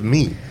back with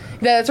me.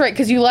 That's right,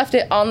 because you left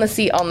it on the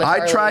seat on the I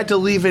Charlie. tried to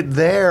leave it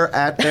there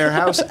at their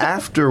house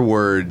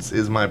afterwards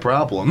is my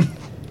problem.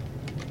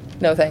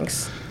 No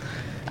thanks.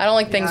 I don't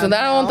like things with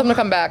that. I don't want them to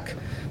come back.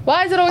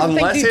 Why is it always the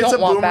Unless things you it's a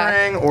don't want back?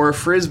 boomerang or a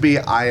frisbee,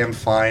 I am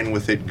fine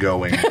with it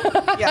going and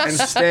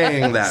Yes.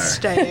 staying there.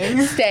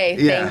 Staying. Stay.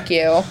 Yeah. Thank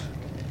you.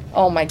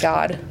 Oh my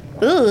God.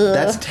 Ugh.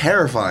 That's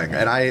terrifying.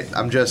 And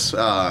I'm just,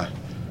 I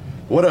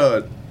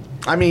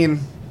mean,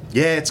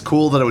 yeah, it's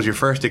cool that it was your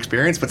first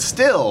experience, but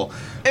still,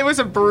 It was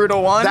a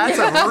brutal one. that's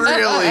a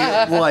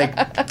really,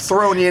 like,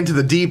 throwing you into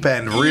the deep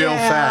end real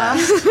Yeah.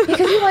 fast.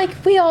 Because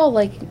we all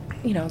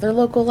they're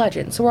local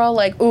legends. So we're all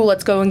like, ooh,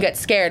 let's go and get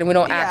scared. And we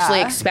don't Yeah.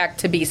 actually expect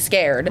to be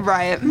scared.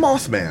 right.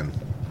 Mothman.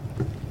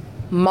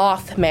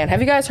 Mothman. Have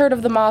you guys heard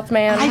of the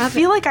Mothman? I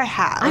feel like I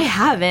have. I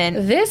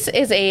haven't. This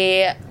is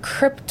a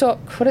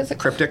what is it?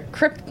 Cryptid.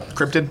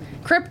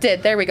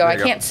 Cryptid. There we go. There I you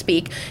go. can't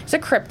speak. It's a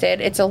cryptid.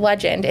 It's a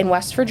legend in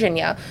West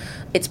Virginia.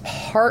 It's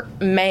part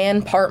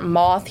man, part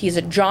moth. He's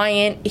a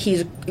giant.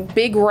 He's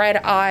big red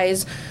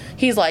eyes.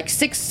 He's like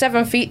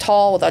 6-7 feet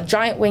tall with a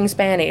giant wingspan.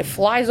 And he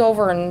flies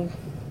over and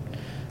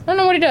I don't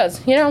know what he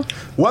does,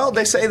 Well,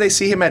 they say they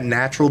see him at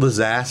natural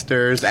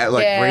disasters, at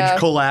like Yeah. bridge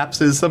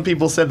collapses. Some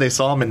people said they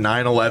saw him in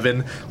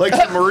 9/11. Like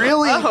some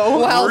really,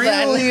 well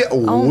really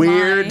Oh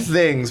weird my.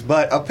 things.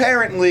 But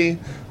apparently,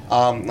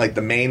 like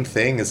the main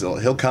thing is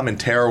he'll come and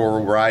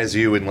terrorize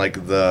you in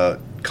like the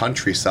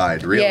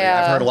countryside. Really,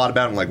 Yeah. I've heard a lot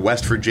about him in like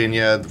West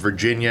Virginia, the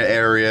Virginia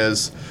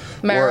areas.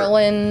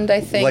 Maryland, I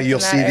think. Like you'll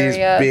in that see these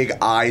area. big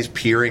eyes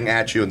peering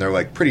at you, and they're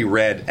like pretty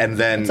red. And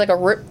then It's like a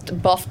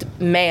ripped, buffed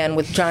man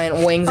with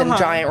giant wings and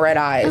giant red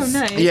eyes. Oh,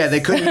 nice. yeah,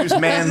 they couldn't use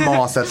man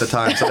moth at the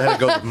time, so they had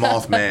to go with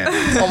Mothman.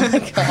 Oh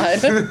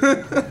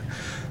my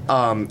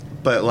God.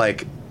 But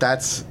like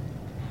that's,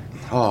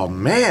 oh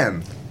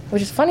man,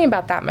 Which is funny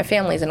about that, my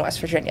family's in West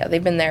Virginia.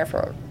 They've been there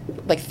for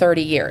like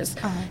 30 years.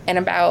 And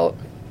about,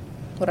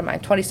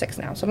 26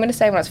 now. So I'm going to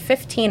say when I was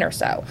 15 or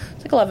so.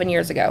 It's like 11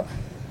 years ago.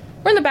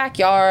 We're in the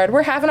backyard.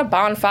 We're having a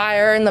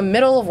bonfire in the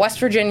middle of West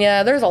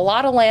Virginia. There's a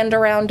lot of land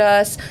around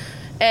us.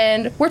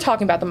 And we're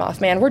talking about the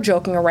Mothman. We're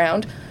joking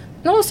around.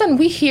 And all of a sudden,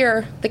 we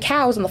hear the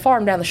cows on the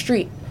farm down the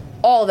street.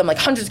 All of them, like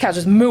hundreds of cows,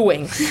 just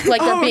mooing.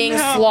 Like they're being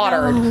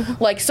slaughtered.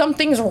 Like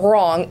something's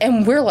wrong.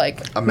 And we're like...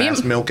 a me mass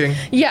and- milking.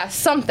 Yeah,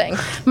 something.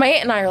 My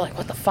aunt and I are like,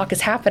 what the fuck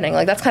is happening?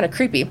 Like, that's kind of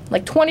creepy.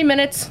 Like, 20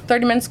 minutes,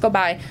 30 minutes go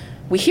by.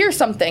 We hear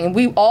something.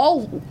 We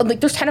all,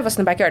 like, there's 10 of us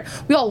in the backyard.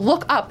 We all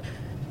look up.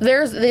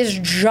 There's this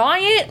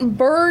giant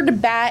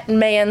bird bat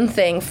man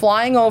thing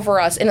flying over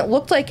us. And it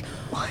looked like,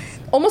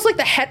 almost like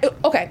the head.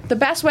 Okay, the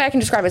best way I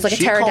can describe it is like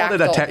She a pterodactyl.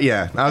 called it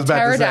yeah, I was about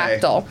to say.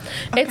 Pterodactyl.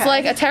 It's Okay.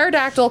 like a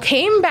pterodactyl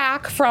came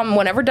back from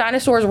whenever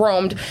dinosaurs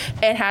roamed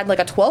and had like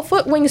a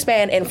 12-foot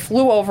wingspan and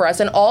flew over us.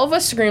 And all of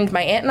us screamed.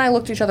 My aunt and I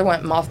looked at each other and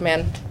went,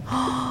 Mothman.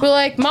 We're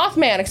like,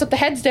 Mothman, except the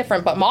head's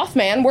different. But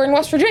Mothman, we're in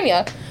West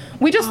Virginia.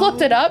 We just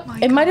looked it up. my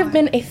It might have God.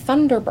 been a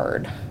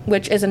thunderbird,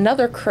 which is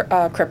another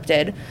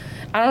cryptid.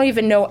 I don't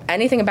even know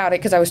anything about it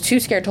because I was too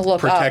scared to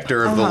look up.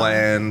 Protector of the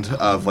land,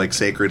 of like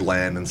sacred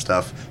land and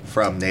stuff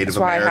from Native That's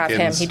why Americans.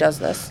 I have him. He does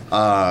this.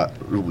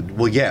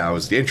 Well, yeah, I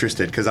was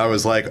interested because I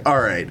was like, all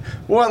right,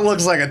 what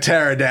looks like a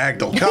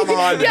pterodactyl? Come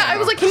on. Yeah, now. I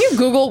was like, can you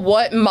Google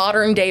what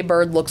modern day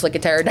bird looks like a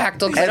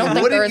pterodactyl? Because I don't And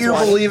think there wouldn't is you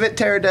one. believe it?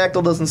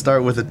 Pterodactyl doesn't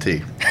start with a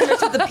T. With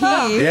the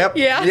P. Yep.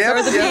 Yeah.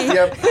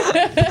 Yep.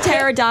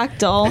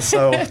 Pterodactyl.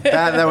 So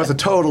that was a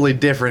totally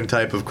different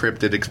type of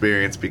cryptid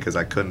experience because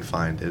I couldn't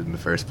find it in the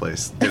first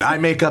place. Did I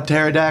make up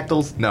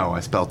pterodactyls? No, I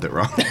spelt it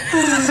wrong.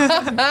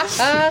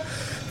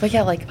 But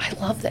yeah, like, I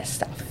love this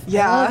stuff.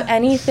 Yeah. I love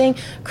anything,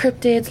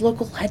 cryptids,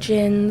 local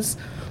legends,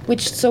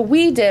 so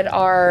we did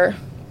our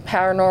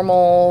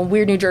paranormal,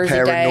 weird New Jersey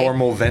day.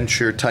 Paranormal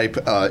venture type,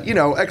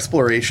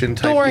 exploration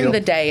type During deal. the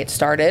day it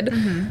started.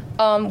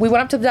 We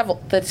went up to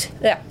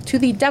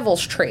the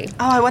Devil's Tree.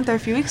 Oh, I went there a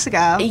few weeks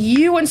ago.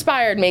 You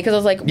inspired me because I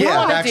was like, we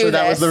want to actually, do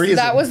this. that was the reason.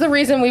 That was the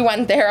reason we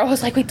went there. I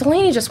was like, wait,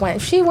 Delaney just went.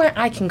 If she went,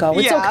 I can go.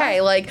 It's Yeah.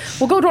 okay. Like,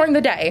 we'll go during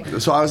the day.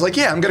 So I was like,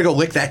 yeah, I'm going to go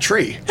lick that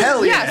tree.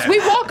 Hell yeah. Yes, we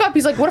walk up.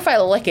 He's like, what if I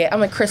lick it? I'm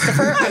like,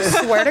 Christopher, I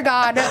swear to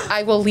God,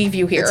 I will leave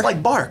you here. It's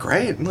like bark,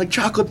 right? Like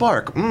chocolate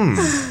bark.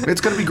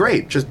 It's going to be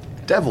great. Just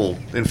devil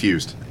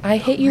infused. I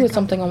hit you with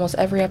something almost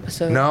every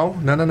episode. No.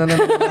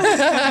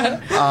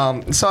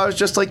 So I was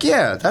just like,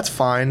 yeah, that's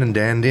fine and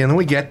dandy. And then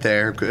we get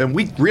there, and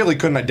we really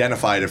couldn't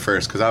identify it at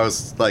first because I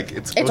was like,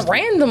 it's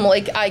random.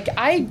 Like,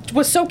 I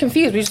was so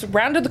confused. We just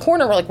rounded the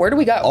corner. We're like, where do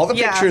we go? all the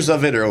pictures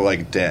of it are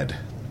like dead.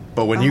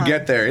 But when you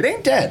get there, it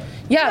ain't dead.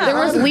 Yeah, there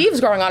was leaves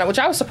growing on it, which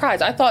I was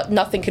surprised. I thought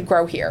nothing could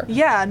grow here.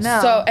 Yeah, no.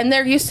 So, and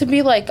there used to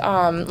be like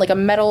a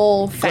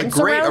metal fence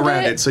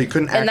around it, so you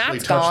couldn't and actually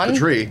that's touch gone. the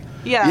tree.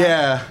 Yeah.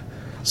 Yeah.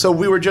 So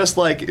we were just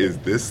like, is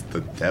this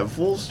the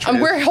devil's tree?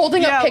 And we're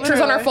holding up pictures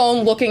on our literally.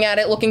 phone, looking at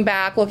it, looking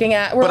back, looking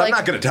at. We're But like, I'm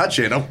not going to touch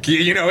it.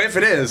 If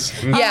it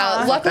is.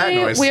 yeah. Fuck that Luckily,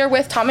 noise. we were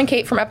with Tom and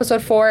Kate from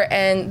episode 4,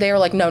 and they were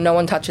like, no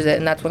one touches it.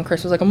 And that's when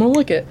Chris was like, I'm gonna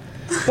lick it.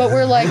 But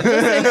we're like,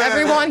 listen,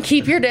 everyone,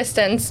 keep your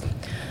distance.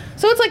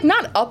 So it's like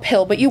not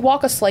uphill, but you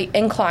walk a slight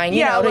incline,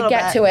 you know, a to little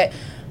get bit. to it.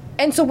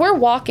 And so we're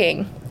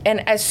walking,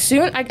 and as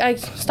soon I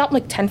stopped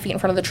like 10 feet in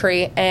front of the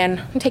tree,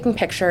 and I'm taking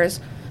pictures.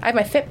 I had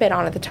my Fitbit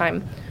on at the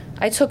time.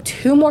 I took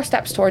 2 more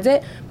steps towards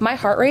it. My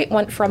heart rate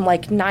went from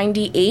like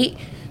 98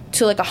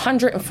 to like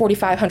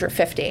 145,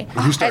 150.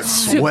 You start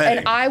sweating.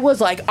 And I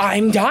was like,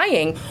 I'm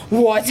dying.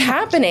 What's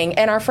happening?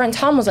 And our friend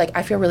Tom was like,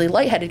 I feel really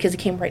lightheaded because he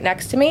came right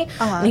next to me.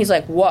 And he's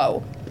like,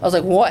 whoa. I was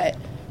like, what?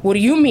 What do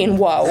you mean,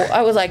 whoa?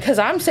 I was like, because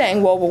I'm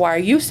saying whoa, but why are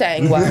you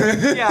saying whoa?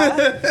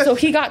 Yeah. So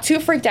he got too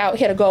freaked out.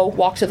 He had to go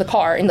walk to the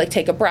car and like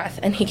take a breath.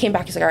 And he came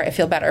back. He's like, all right, I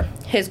feel better.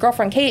 His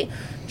girlfriend, Kate,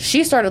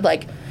 she started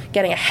like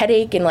getting a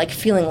headache and like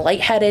feeling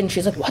lightheaded. And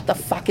she's like, what the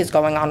fuck is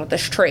going on with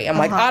this tree? I'm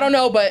like, I don't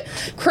know, but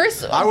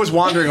Chris... I was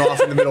wandering off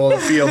in the middle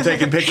of the field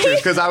taking pictures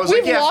because I was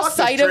like, We've yeah, lost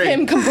fuck this sight of tree.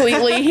 him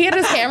completely. He had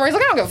his camera. He's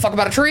like, I don't give a fuck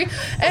about a tree.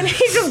 And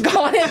he's just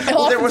gone in.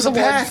 Well, there was a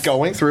path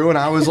going through, and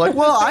I was like,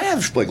 well, I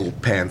have like little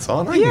pants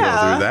on. I can go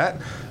Yeah. through that.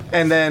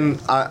 And then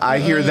I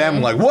hear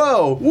them like,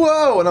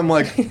 whoa. And I'm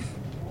like,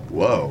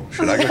 whoa,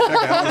 should I go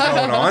check out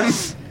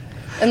what's going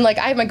on? And like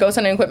I have my ghost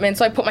hunting equipment,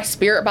 so I put my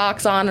spirit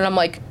box on, and I'm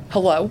like,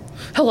 hello,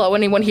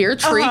 anyone here?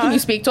 Tree, can you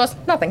speak to us?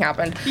 Nothing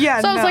happened.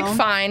 Yeah, so I was no. like,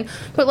 fine,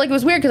 but like it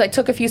was weird because I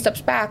took a few steps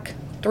back,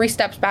 3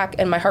 steps back,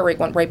 and my heart rate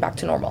went right back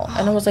to normal.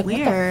 And I was like, what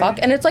the Weird. fuck?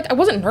 And it's like I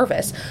wasn't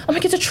nervous. I'm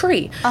like, it's a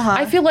tree.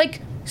 I feel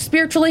like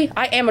spiritually,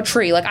 I am a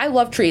tree. Like I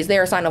love trees. They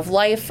are a sign of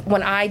life.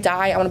 When I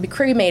die, I want to be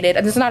cremated,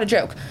 and this is not a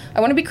joke.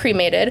 I want to be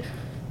cremated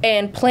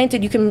and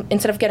planted. You can,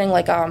 instead of getting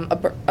like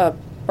a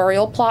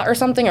burial plot or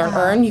something or an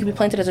urn, you can be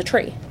planted as a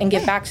tree and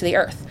give back to the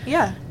earth.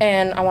 Yeah.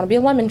 And I want to be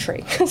a lemon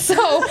tree.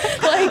 So,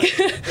 like,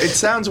 It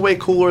sounds way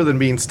cooler than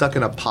being stuck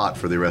in a pot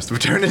for the rest of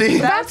eternity.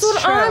 that's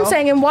what true. I'm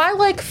saying. And why,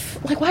 like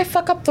why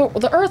fuck up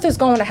the earth is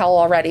going to hell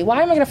already? Why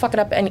am I going to fuck it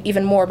up and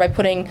even more by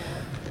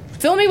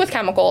fill me with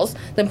chemicals,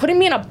 then putting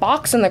me in a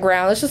box in the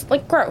ground? It's just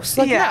like gross.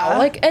 Like, Yeah. no.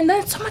 Like, and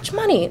that's so much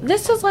money.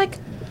 This is like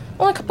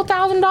only a couple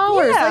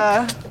 $1,000s.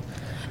 Yeah. Like,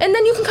 and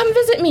then you can come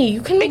visit me.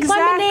 You can make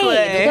Exactly.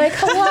 lemonade. Like,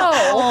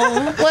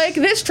 hello. Like,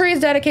 this tree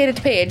is dedicated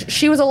to Paige.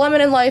 She was a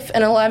lemon in life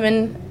and a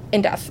lemon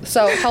in death.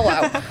 So,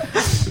 hello.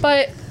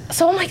 But,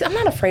 so I'm like, I'm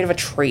not afraid of a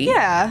tree.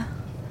 Yeah.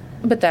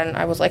 But then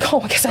I was like, oh,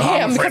 I guess I I'm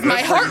am. afraid Because of my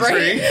a heart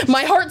tree. rate,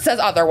 my heart says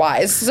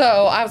otherwise. So,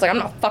 I was like, I'm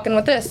not fucking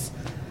with this.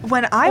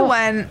 When I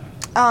went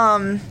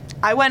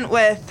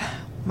with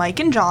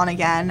Mike and John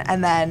again,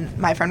 and then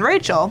my friend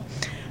Rachel,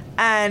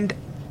 and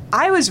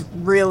I was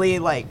really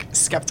like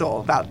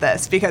skeptical about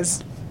this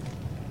because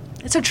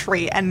it's a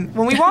tree, and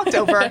when we walked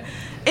over,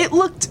 it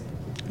looked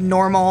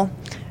normal.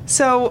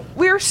 So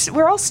we're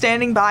all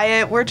standing by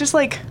it. We're just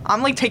like,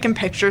 I'm like taking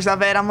pictures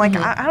of it. I'm like,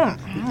 I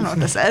don't know what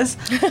this is.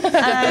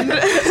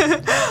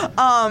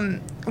 And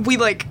we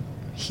like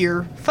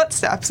hear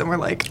footsteps, and we're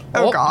like,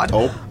 oh God.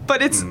 Oh.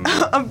 But it's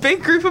a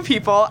big group of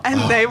people, and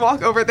they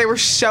walk over. They were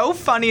so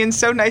funny and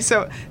so nice.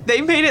 So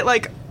they made it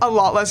like a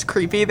lot less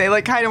creepy. They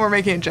like kind of were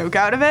making a joke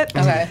out of it.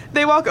 Okay.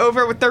 They walk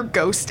over with their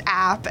ghost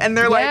app, and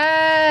they're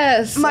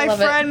Yes. like, I my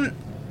love it. friend.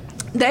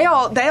 They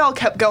all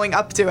kept going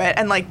up to it,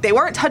 and like they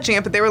weren't touching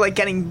it, but they were like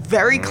getting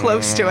very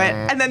close to it.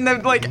 And then the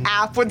like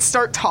app would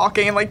start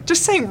talking and like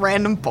just saying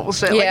random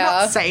bullshit, like Yeah.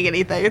 not saying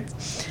anything.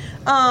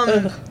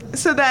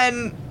 So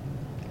then,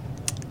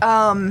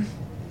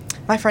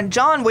 my friend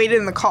John waited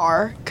in the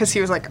car because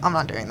he was like, I'm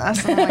not doing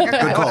this. And I'm like,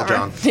 okay, Good call,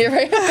 whatever. John. You're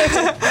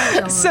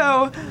right.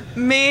 So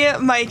me,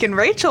 Mike, and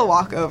Rachel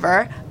walk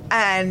over,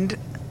 and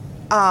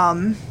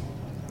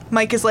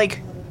Mike is like,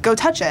 go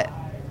touch it.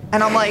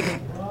 And I'm like,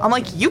 I'm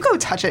like, you go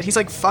touch it. He's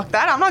like, fuck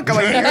that, I'm not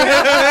going here.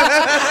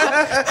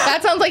 That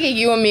sounds like a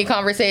you and me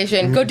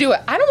conversation. Go do it.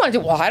 I don't want to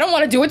do it. Well, I don't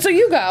want to do it, so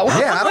you go.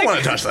 Yeah, I don't want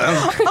to touch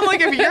that. I'm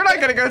like, if you're not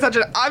going to go touch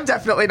it, I'm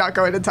definitely not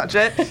going to touch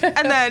it.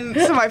 And then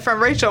to my friend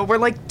Rachel, we're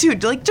like,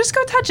 dude, like, just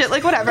go touch it,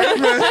 like, whatever. You'll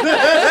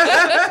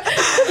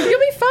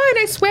be fine,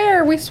 I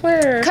swear. We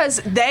swear. Because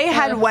they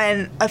had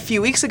went a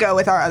few weeks ago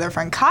with our other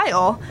friend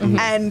Kyle,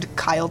 and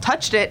Kyle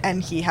touched it,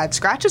 and he had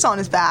scratches on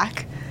his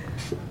back.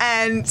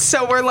 And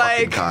so we're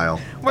like, Kyle.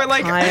 we're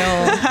like,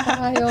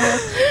 Kyle.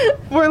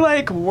 we're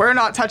like, we're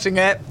not touching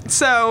it.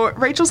 So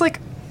Rachel's like,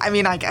 I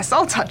mean, I guess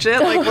I'll touch it,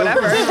 like,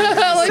 whatever.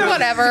 Like,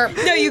 whatever.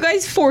 No, you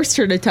guys forced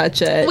her to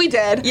touch it. We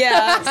did.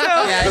 Yeah.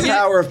 So The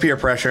power of peer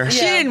pressure. She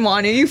didn't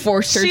want to. You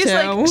forced her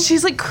to.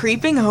 she's like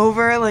creeping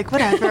over, like,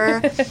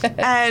 whatever.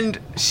 And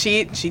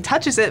she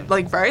touches it,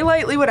 like, very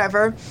lightly,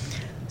 whatever.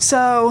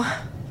 So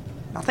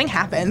nothing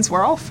happens.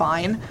 We're all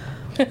fine.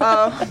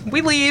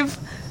 We leave.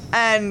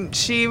 And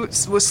she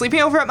was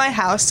sleeping over at my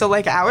house, so,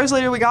 like, hours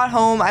later we got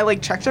home. I,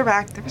 like, checked her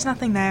back. There was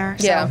nothing there.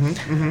 So, Yeah.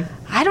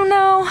 I don't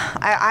know.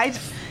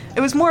 It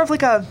was more of,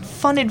 like, a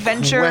fun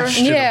adventure.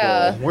 Questionable.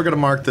 Yeah. We're going to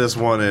mark this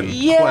one in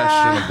Yeah.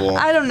 questionable.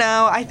 I don't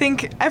know. I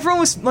think everyone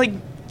was, like,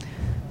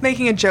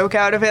 making a joke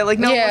out of it. Like,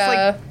 no one was,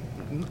 like,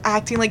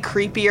 acting, like,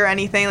 creepy or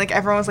anything. Like,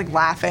 everyone was, like,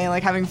 laughing,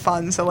 like, having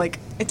fun. So, like,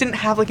 it didn't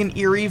have, like, an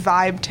eerie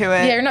vibe to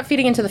it. Yeah, you're not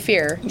feeding into the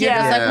fear. You're Yeah.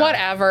 just Yeah. like,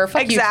 whatever.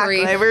 Fuck Exactly.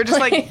 you, free. We were just,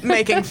 like,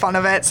 making fun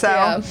of it. So,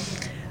 Yeah.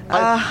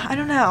 I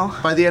don't know.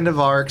 By the end of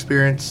our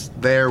experience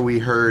there, we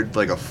heard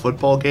like a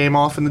football game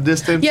off in the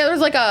distance. Yeah, there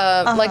was like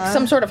like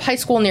some sort of high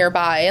school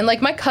nearby, and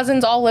like my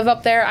cousins all live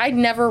up there. I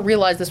never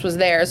realized this was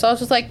there, so I was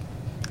just like,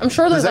 I'm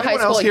sure there's Does a high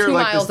anyone school else like hear 2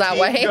 like miles this that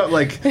team way.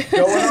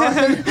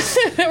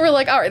 going on? We're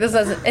like, all right, this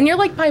doesn't, and you're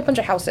like by a bunch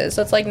of houses,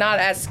 so it's like not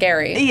as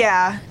scary.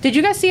 Yeah. Did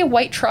you guys see a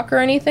white truck or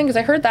anything? Because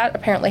I heard that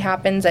apparently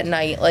happens at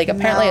night. Like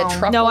apparently No. a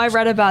truck. No, I looks-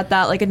 read about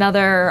that, like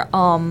another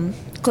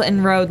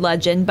Clinton Road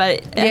legend, but I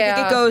think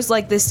Yeah. it goes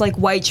like this, like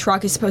white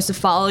truck is supposed to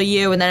follow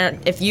you, and then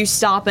if you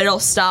stop, it'll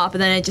stop,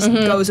 and then it just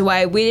goes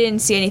away. We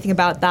didn't see anything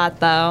about that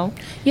though.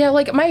 Yeah,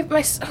 like my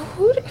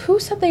who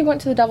said they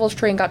went to the Devil's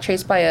Tree and got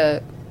chased by a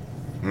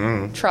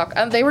truck?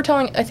 They were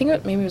telling. I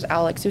think maybe it was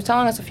Alex. He was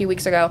telling us a few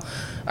weeks ago.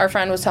 Our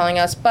friend was telling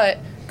us, but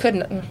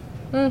couldn't.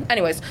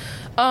 Anyways,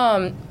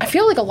 I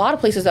feel like a lot of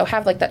places though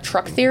have like that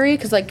truck theory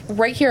because like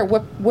right here,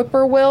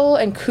 Whippoorwill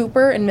and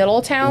Cooper in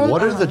Middletown.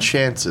 What are the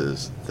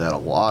chances that a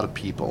lot of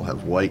people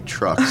have white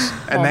trucks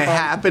and they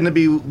happen to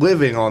be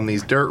living on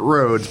these dirt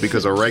roads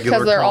because a regular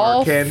Because they're car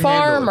all can't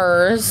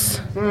farmers.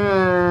 handle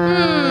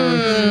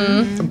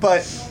it?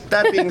 But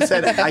that being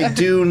said, I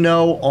do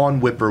know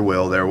on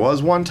Whippoorwill there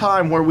was one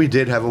time where we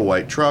did have a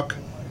white truck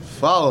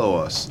follow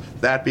us.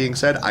 That being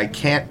said, I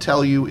can't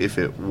tell you if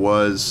it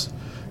was,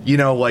 you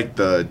know, like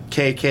the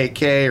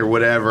KKK or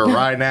whatever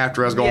riding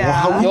after us going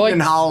Yeah. hooting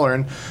and Yikes.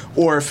 hollering,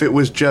 or if it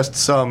was just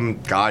some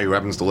guy who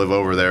happens to live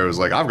over there who's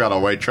like, I've got a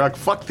white truck,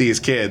 fuck these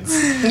kids.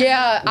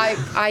 Yeah,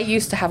 I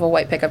used to have a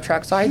white pickup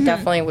truck, so I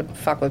definitely would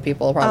fuck with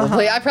people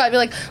probably. I'd probably be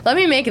like, let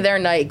me make their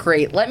night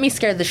great. Let me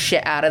scare the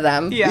shit out of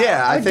them. Yeah.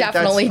 Yeah, I would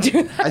definitely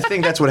do that. I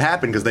think that's what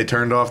happened because they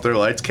turned off their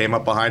lights, came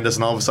up behind us,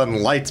 and all of a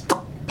sudden lights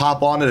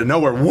pop on out of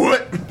nowhere.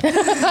 What?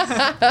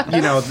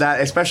 You know, that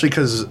especially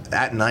because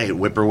at night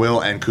Whippoorwill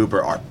and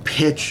Cooper are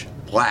pitch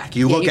black.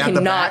 You look You at the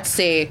cannot back,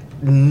 see.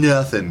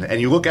 nothing, and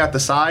you look at the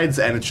sides,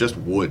 and it's just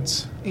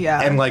woods.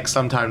 Yeah. and like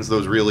sometimes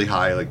those really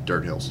high like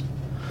dirt hills.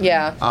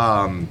 Yeah.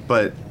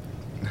 But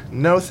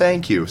no,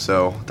 thank you.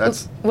 So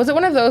that's Was it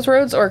one of those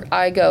roads or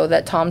Igo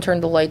that Tom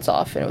turned the lights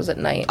off and it was at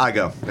night?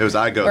 Igo. It was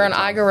Igo. We're on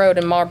Igo Road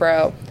in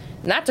Marlboro,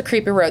 and that's a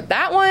creepy road.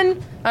 That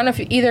one, I don't know if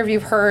either of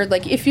you've heard.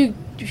 Like if you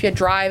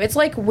drive, it's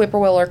like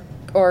Whippoorwill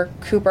or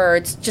Cooper.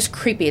 It's just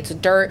creepy. It's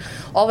dirt.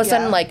 All of a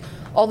sudden, Yeah. like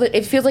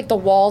it feels like the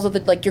walls of the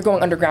like you're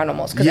going underground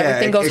almost because Yeah,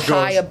 everything goes it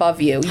high goes-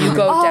 above you. You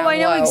go Oh, down I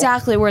know low.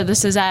 exactly where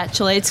this is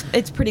actually.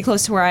 It's pretty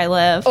close to where I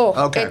live. Oh,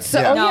 Okay, It's so,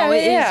 yeah. oh, no,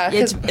 yeah, yeah.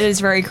 it is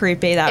very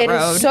creepy, that It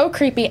road. is so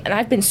creepy, and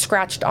I've been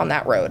scratched on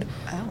that road.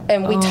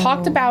 And we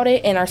talked about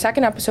it in our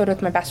second episode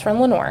with my best friend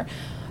Lenore.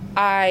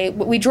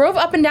 We drove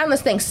up and down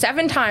this thing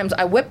 7 times.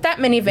 I whipped that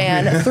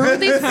minivan through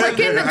these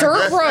freaking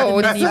dirt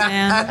roads,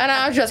 Minivan. and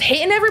I was just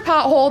hitting every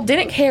pothole.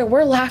 Didn't care.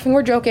 We're laughing.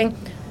 We're joking.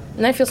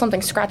 And I feel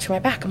something scratching my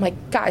back. I'm like,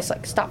 guys,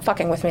 like, stop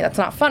fucking with me. That's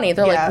not funny.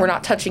 They're Yeah. like, we're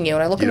not touching you.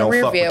 And I look You in the don't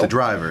rear fuck view. with the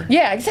driver.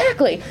 Yeah,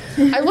 exactly.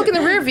 I look in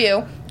the rear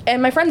view,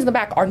 and my friends in the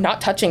back are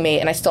not touching me,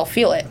 and I still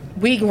feel it.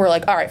 We were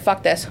like, all right,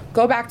 fuck this.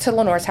 Go back to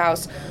Lenore's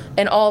house,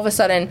 and all of a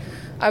sudden,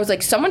 I was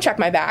like, someone check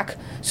my back.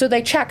 So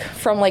they check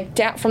from like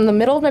down from the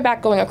middle of my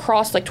back going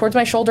across like towards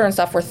my shoulder and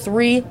stuff were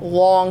 3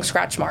 long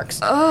scratch marks.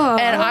 Oh.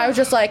 And I was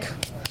just like,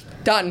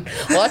 done.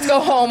 Let's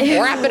go home.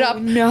 Wrap it up.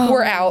 no.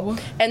 We're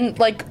out. And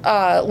like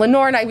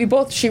Lenore and I, we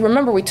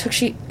remember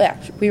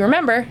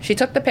she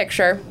took the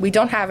picture. We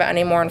don't have it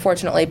anymore,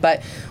 unfortunately.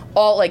 But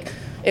all like.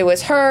 It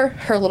was her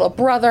little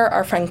brother,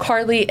 our friend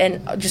Carly,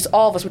 and just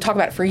all of us would talk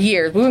about it for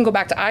years. We wouldn't go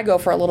back to Igo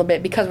for a little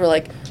bit because we're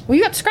like, well,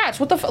 you got scratched.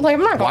 What the like,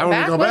 I'm not going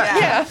Why would we back.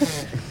 go back?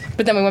 Yeah.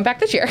 But then we went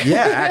back this year.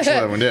 Yeah,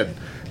 actually, we did.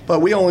 But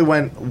we only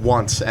went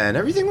once, and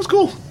everything was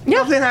cool. Yeah,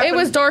 Nothing happened. it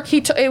was dark.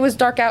 It was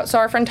dark out, so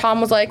our friend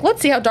Tom was like,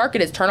 let's see how dark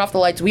it is. Turn off the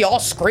lights. We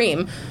all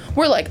scream.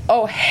 We're like,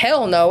 oh,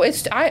 hell no.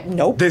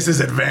 Nope. This is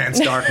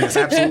advanced darkness.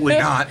 Absolutely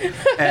not.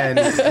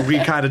 And we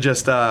kind of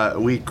just,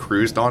 we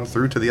cruised on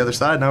through to the other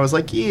side, and I was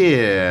like,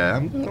 yeah,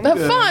 I'm good.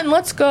 Fun.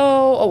 Let's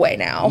go away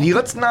now.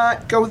 Let's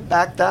not go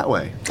back that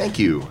way. Thank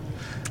you.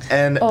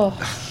 And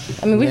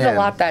we did a man.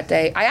 lot that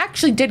day. I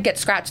actually did get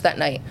scratched that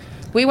night.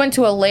 We went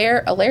to a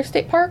Lair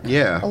State Park?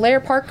 Yeah. A Lair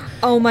Park.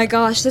 Oh my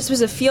gosh, this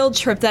was a field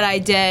trip that I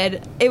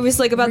did. It was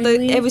like about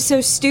Really? it was so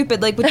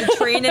stupid, like with the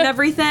train and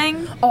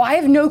everything. Oh, I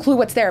have no clue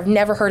what's there. I've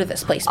never heard of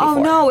this place before.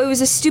 Oh no, it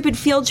was a stupid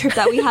field trip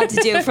that we had to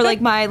do for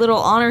like my little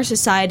honor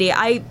society.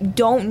 I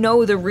don't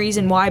know the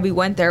reason why we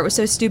went there. It was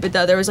so stupid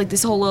though. There was like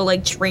this whole little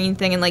like train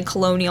thing and like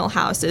colonial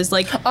houses.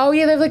 Like Oh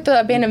yeah, there's like the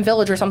abandoned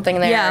village or something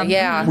there. Yeah.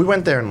 Yeah. we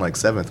went there in like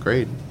 7th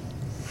grade.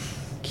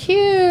 Cute.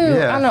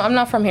 Yeah. I don't know. I'm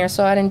not from here,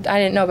 so I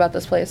didn't know about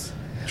this place.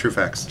 True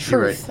facts.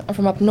 You're Truth. right. I'm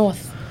from up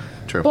north.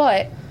 True.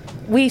 But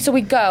we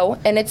go,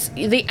 and it's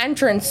the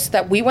entrance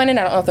that we went in,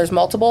 I don't know if there's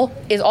multiple,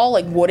 is all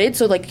like wooded,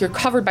 so like you're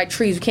covered by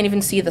trees, you can't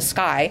even see the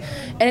sky,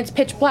 and it's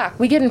pitch black.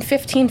 We get in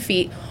 15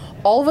 feet,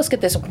 all of us get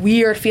this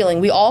weird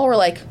feeling. We all were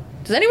like,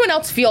 does anyone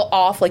else feel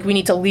off, like we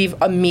need to leave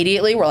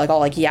immediately? We're like all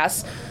like,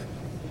 yes.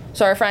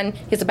 So our friend,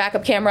 he has a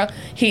backup camera.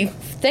 He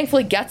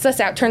thankfully gets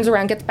us out, turns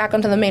around, gets back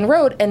onto the main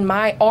road, and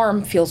my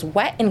arm feels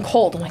wet and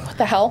cold. I'm like, what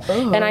the hell?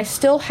 Ooh. And I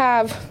still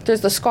have,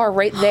 there's the scar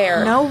right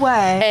there. No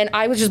way. And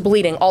I was just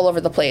bleeding all over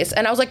the place.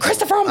 And I was like,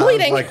 Christopher, I'm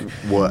bleeding. I was like,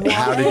 what?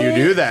 How did you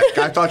do that?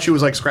 I thought she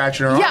was like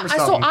scratching her arm Yeah, or so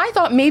something. I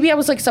thought maybe I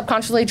was like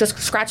subconsciously just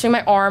scratching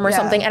my arm or Yeah.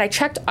 something, and I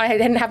checked. I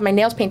didn't have my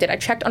nails painted. I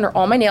checked under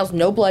all my nails,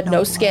 no blood,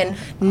 no skin,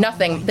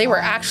 nothing. They were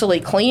actually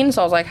clean,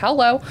 so I was like,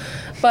 hello.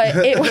 But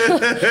it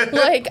was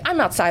like, I'm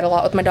outside a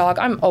lot with my dog.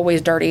 I'm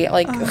always dirty.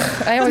 Like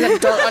I always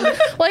have dirt on.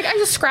 Like I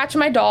just scratch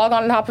my dog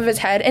on top of his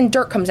head, and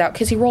dirt comes out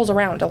because he rolls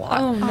around a lot.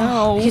 oh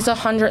no. He's a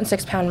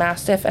 106-pound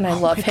Mastiff, and I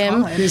love my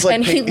him. God. He's like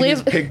and pig-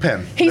 he's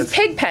Pigpen. He's That's-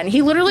 Pigpen.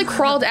 He literally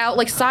crawled out.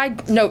 Like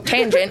side note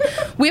tangent.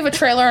 We have a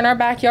trailer in our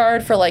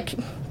backyard for like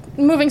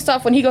moving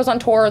stuff. When he goes on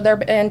tour,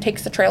 there and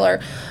takes the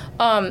trailer.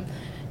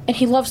 And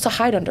he loves to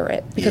hide under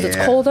it because it's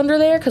Yeah. cold under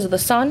there because of the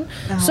sun.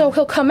 So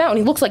he'll come out and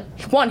he looks like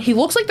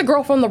the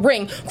girl from The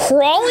Ring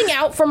crawling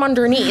out from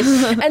underneath.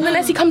 And then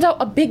as he comes out,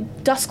 a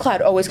big dust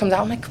cloud always comes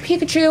out. I'm like,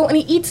 Pikachu, and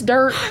he eats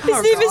dirt. His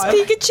name is God.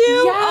 Pikachu.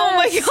 Oh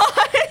my Yes.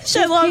 gosh,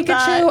 I love Pikachu,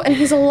 that. and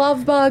he's a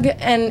love bug,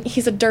 and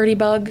he's a dirty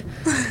bug.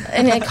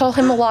 And I call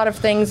him a lot of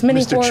things.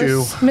 Mini Mr. horse,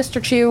 Chew.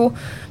 Mr. Chew,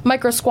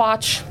 Micro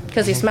Squatch,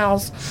 because he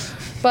smells.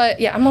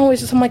 But yeah, I'm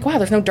like, wow,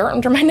 there's no dirt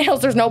under my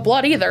nails. There's no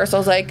blood either. So I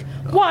was like,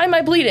 why am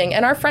I bleeding?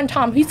 And our friend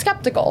Tom, he's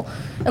skeptical.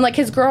 And like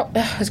his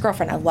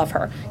girlfriend, I love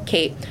her,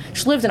 Kate.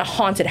 She lives in a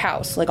haunted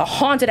house, like a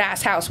haunted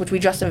ass house, which we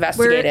just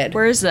investigated.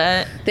 Where is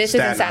it? This is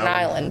in Staten Staten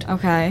Island. Island.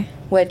 Okay.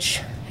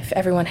 Which, if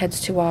everyone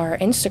heads to our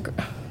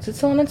Instagram, is it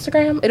still on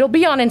Instagram? It'll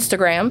be on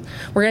Instagram.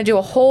 We're going to do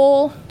a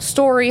whole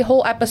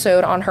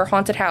episode on her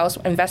haunted house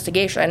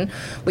investigation.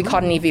 We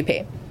caught an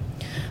EVP.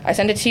 I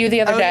sent it to you the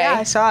other Oh day. yeah,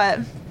 I saw it.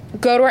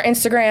 Go to our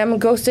Instagram,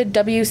 Ghosted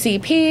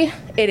WCP.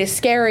 It is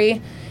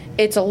scary.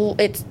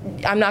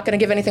 I'm not going to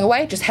give anything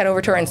away. Just head over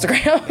to our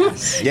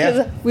Instagram. Yeah.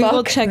 'Cause We will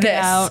fuck check it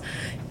this. out.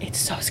 It's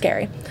so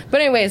scary.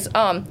 But anyways,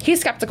 he's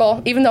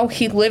skeptical. Even though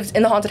he lives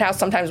in the haunted house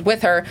sometimes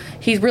with her,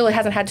 he really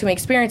hasn't had too many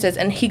experiences.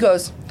 And he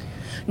goes,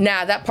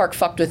 nah, that park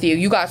fucked with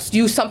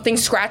you. Something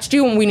scratched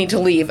you and we need to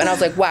leave. And I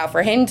was like, wow,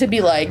 for him to be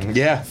like,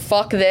 Yeah.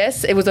 fuck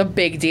this, it was a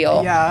big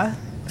deal. Yeah.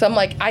 So I'm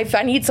like, if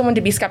I need someone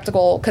to be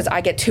skeptical because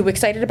I get too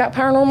excited about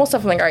paranormal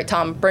stuff, I'm like, all right,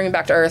 Tom, bring me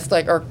back to Earth.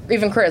 Like, or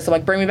even Chris, I'm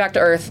like, bring me back to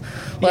Earth.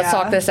 Let's Yeah.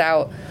 talk this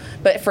out.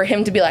 But for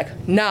him to be like,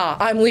 nah,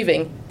 I'm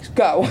leaving.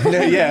 Go.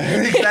 Yeah,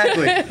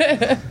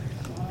 exactly.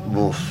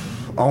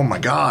 Oof. Oh my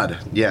God.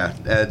 Yeah.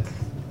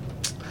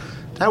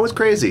 That was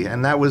crazy,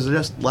 and that was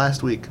just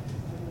last week.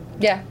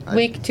 Yeah,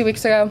 2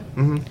 weeks ago.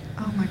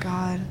 Oh my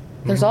God.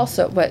 There's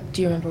also, but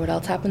do you remember what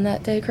else happened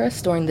that day,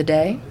 Chris, during the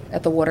day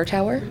at the water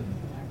tower?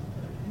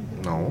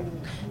 No.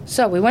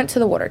 So we went to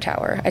the water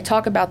tower. I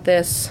talk about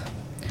this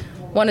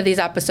one of these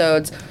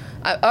episodes.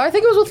 I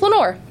think it was with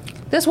Lenore.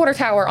 This water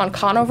tower on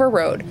Conover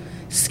Road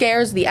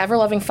scares the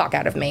ever-loving fuck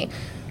out of me.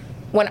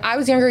 When I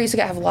was younger, I used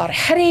to have a lot of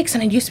headaches,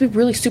 and I used to be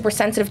really super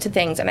sensitive to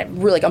things, and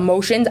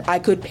emotions I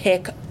could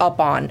pick up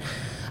on.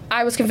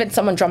 I was convinced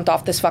someone jumped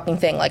off this fucking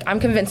thing. Like, I'm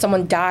convinced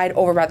someone died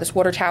over by this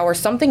water tower.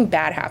 Something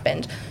bad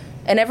happened.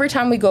 And every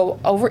time we go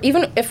over,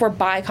 even if we're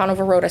by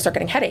Conover Road, I start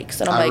getting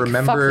headaches. And I'm I like,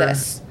 remember fuck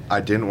this. I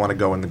didn't want to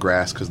go in the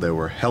grass because there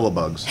were hella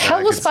bugs. that I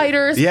Hella could see.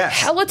 spiders, Yes.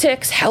 hella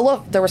ticks,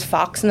 there was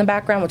fox in the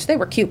background, which they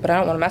were cute, but I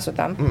don't want to mess with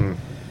them.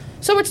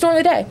 So it's during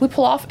the day. We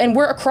pull off, and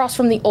we're across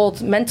from the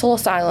old mental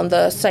asylum.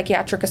 The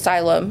psychiatric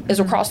asylum is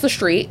across the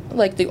street,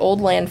 like the old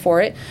land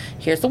for it.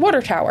 Here's the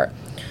water tower.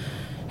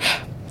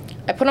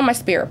 I put on my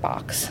spirit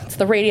box. It's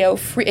the radio.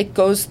 It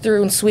goes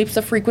through and sweeps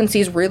the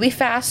frequencies really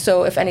fast,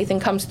 so if anything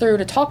comes through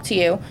to talk to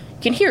you, you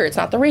can hear it. It's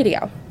not the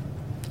radio.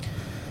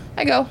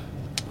 I go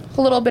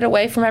a little bit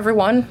away from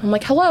everyone. I'm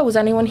like, hello, is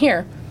anyone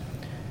here?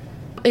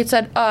 It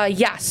said,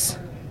 yes.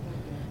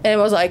 And it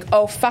was like,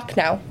 oh, fuck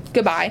no.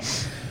 Goodbye.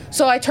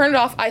 So I turn it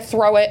off, I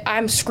throw it,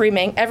 I'm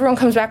screaming. Everyone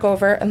comes back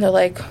over, and they're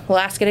like, we'll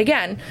ask it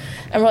again.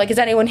 And we're like, is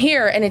anyone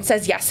here? And it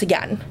says yes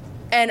again.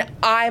 And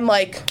I'm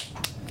like,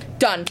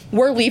 done.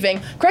 We're leaving.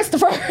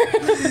 Christopher.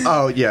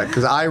 Oh, yeah,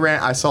 because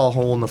I saw a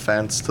hole in the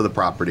fence to the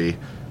property.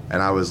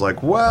 And I was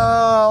like,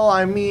 well,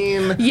 I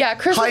mean, yeah,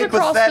 Christopher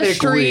across the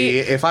street,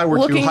 if I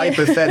were to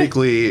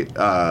hypothetically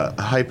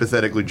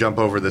jump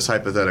over this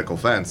hypothetical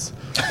fence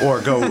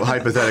or go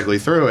hypothetically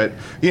through it,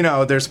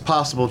 there's a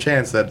possible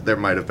chance that there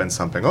might have been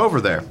something over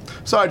there.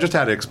 So I just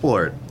had to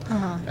explore it.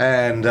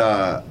 And,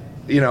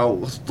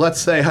 let's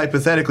say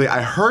hypothetically,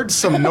 I heard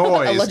some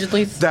noise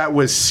Allegedly. that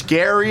was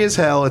scary as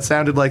hell. It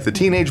sounded like the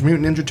Teenage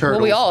Mutant Ninja Turtles.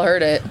 Well, we all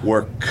heard it.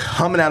 Were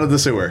coming out of the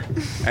sewer,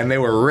 and they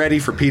were ready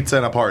for pizza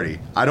and a party.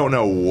 I don't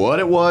know what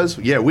it was.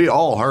 Yeah, we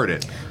all heard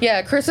it.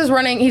 Yeah, Chris is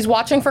running. He's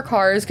watching for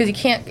cars because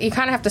you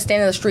kind of have to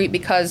stand in the street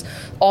because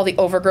all the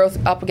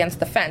overgrowth up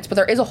against the fence. But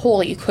there is a hole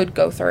that you could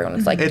go through, and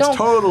it's like, don't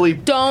do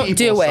it.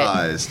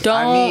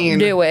 Don't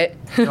do it.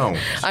 Don't.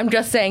 I'm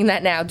just saying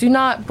that now. Do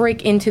not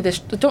break into this.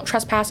 Don't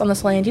trespass on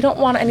this land. You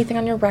don't want anything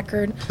on your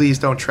record. Please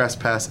don't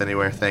trespass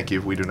anywhere. Thank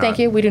you. We do not. Thank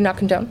you. We do not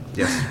condone.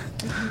 Yes.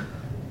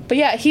 But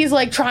yeah, he's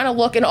like trying to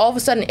look, and all of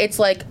a sudden it's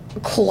like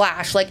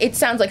clash. Like it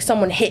sounds like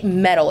someone hit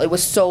metal. It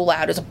was so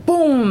loud. It was a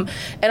boom,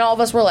 and all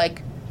of us were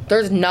like,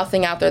 "There's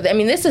nothing out there." I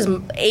mean, this is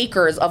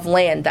acres of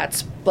land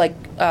that's like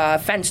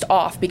fenced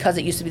off because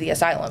it used to be the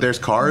asylum. There's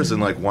cars and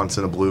like once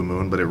in a blue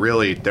moon, but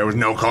there was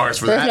no cars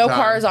for that time. There's no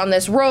cars on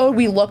this road.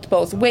 We looked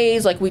both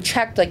ways. Like we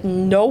checked. Like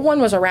no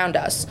one was around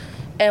us,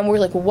 and we're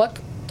like, "What?"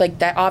 Like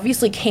that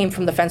obviously came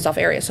from the fenced off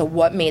area. So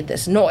what made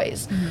this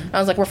noise? I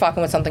was like, we're fucking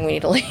with something. We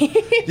need to leave.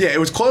 Yeah, it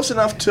was close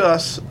enough to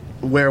us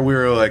where we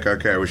were like,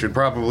 okay, we should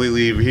probably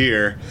leave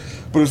here.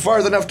 But it was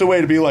far enough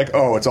away to be like,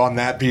 oh, it's on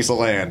that piece of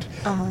land.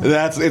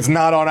 It's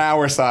not on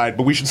our side,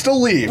 but we should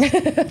still leave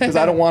because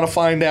I don't want to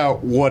find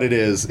out what it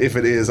is. If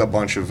it is a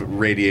bunch of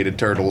radiated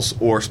turtles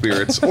or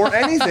spirits or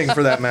anything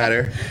for that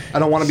matter, I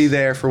don't want to be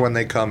there for when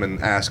they come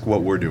and ask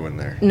what we're doing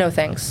there. No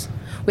thanks.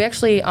 We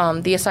actually,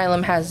 the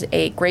asylum has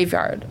a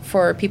graveyard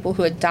for people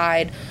who had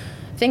died.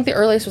 I think the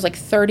earliest was like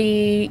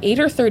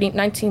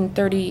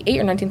 1938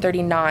 or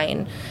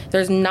 1939.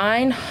 There's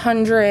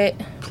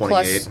 900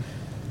 plus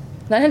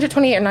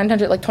 928 or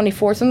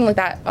 924, something like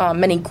that,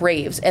 many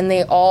graves, and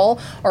they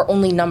all are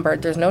only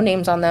numbered. There's no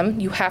names on them.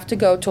 You have to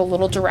go to a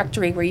little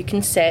directory where you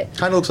can sit.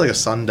 Kind of looks like a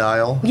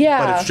sundial.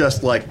 Yeah. But it's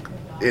just like,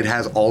 it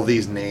has all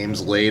these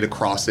names laid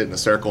across it in a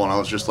circle, and I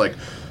was just like,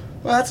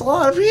 well, that's a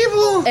lot of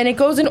people. And it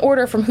goes in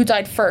order from who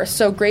died first.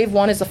 So grave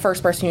 1 is the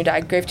first person who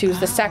died. Grave 2 is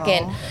the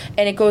second.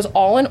 And it goes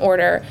all in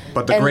order.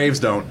 But the graves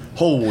don't.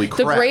 Holy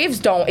crap. The graves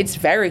don't. It's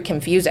very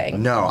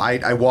confusing. No,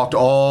 I walked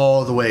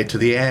all the way to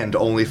the end,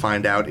 only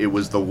find out it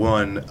was the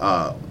one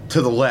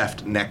to the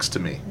left next to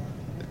me.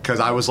 Because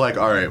I was like,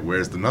 all right,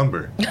 where's the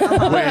number?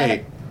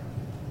 Wait.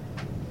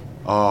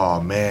 Oh,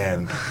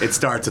 man. It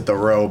starts at the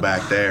row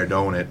back there,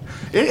 don't it?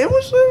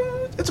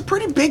 It's a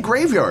pretty big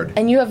graveyard.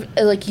 And you have,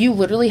 like, you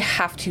literally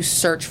have to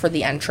search for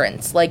the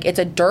entrance. Like, it's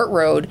a dirt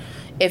road.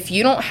 If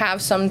you don't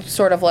have some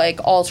sort of, like,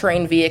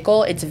 all-terrain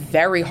vehicle, it's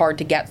very hard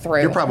to get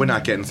through. You're probably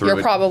not getting through it.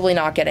 You're probably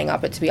not getting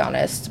up it, to be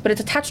honest. But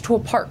it's attached to a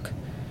park.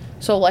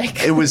 So,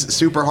 like... It was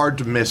super hard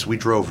to miss. We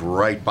drove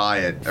right by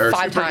it. Or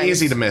 5 super times.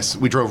 Easy to miss.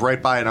 We drove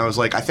right by it, and I was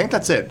like, I think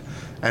that's it.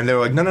 And they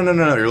were like, no,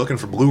 you're looking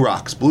for blue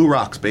rocks. Blue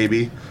rocks,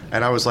 baby.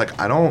 And I was like,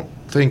 I don't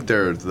think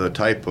they're the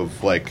type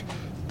of, like...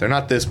 They're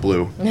not this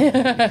blue.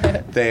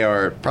 They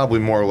are probably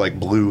more like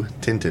blue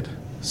tinted.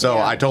 So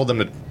I told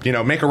them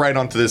to, make a right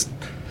onto this.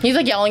 He's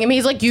like yelling at me.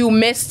 He's like, you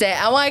missed it.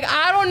 I'm like,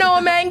 I don't know.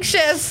 I'm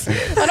anxious.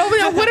 I don't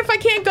know. What if I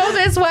can't go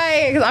this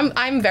way? Because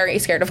I'm very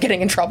scared of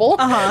getting in trouble.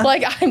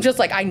 Like, I'm just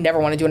like, I never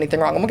want to do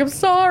anything wrong. I'm like, I'm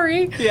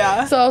sorry.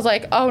 Yeah. So I was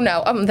like, oh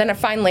no. Then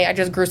finally, I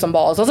just grew some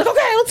balls. I was like,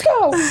 okay, let's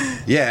go.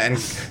 Yeah, and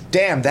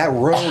damn, that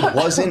road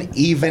wasn't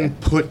even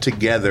put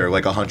together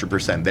like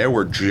 100%. There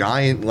were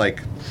giant,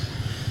 like...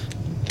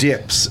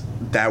 dips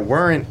that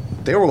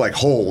they were like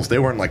holes. They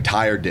weren't like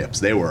tire dips.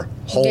 They were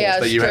holes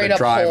that you had to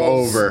drive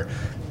over.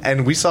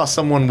 And we saw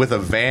someone with a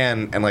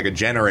van and like a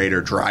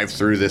generator drive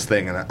through this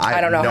thing, and I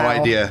had no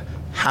idea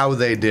how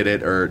they did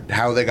it or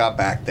how they got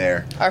back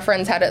there. Our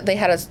friends had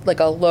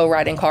a low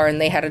riding car,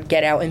 and they had to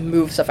get out and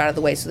move stuff out of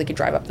the way so they could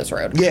drive up this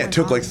road. Yeah, it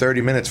took like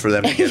 30 minutes for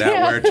them to get out,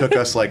 where it took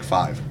us like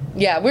 5.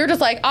 Yeah, we were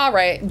just like, all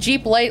right,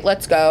 Jeep late,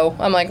 let's go.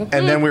 I'm like,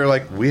 And then we were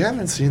like, we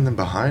haven't seen them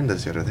behind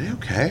us yet. Are they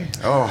okay?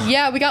 Oh.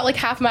 Yeah, we got like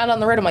half a mile down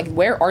the road. I'm like,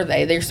 where are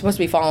they? They're supposed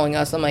to be following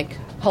us. I'm like,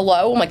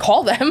 hello? I'm like,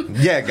 call them.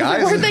 Yeah,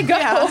 guys. Where'd they go?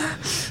 Yeah.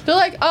 They're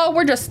like, oh,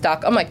 we're just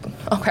stuck. I'm like,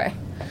 okay.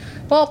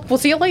 Well, we'll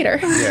see you later.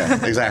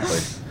 Yeah, exactly.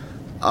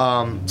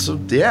 So,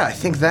 yeah, I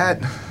think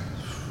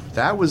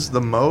that was the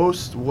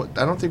most...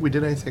 I don't think we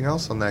did anything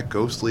else on that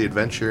ghostly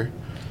adventure.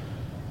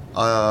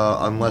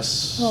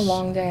 Unless... It's a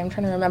long day. I'm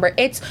trying to remember.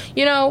 It's,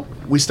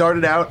 we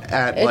started out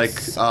at,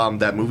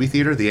 that movie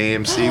theater, the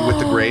AMC with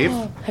the grave.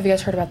 Have you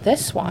guys heard about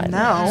this one?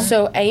 No.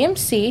 So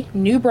AMC,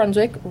 New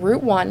Brunswick,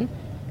 Route 1,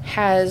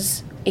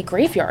 has a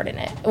graveyard in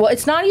it. Well,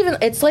 it's not even,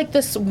 it's like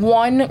this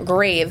one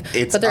grave.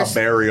 It's but there's a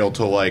burial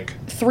to like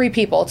 3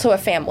 people, to a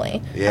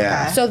family.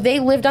 Yeah. Okay. So they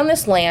lived on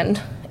this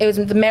land. It was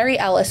the Mary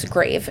Ellis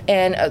grave,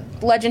 and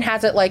legend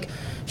has it like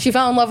she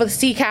fell in love with the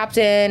sea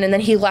captain, and then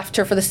he left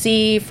her for the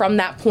sea from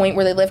that point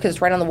where they lived because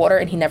it's right on the water,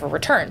 and he never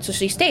returned. So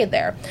she stayed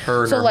there.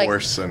 Her and so, her like,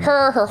 horse and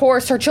her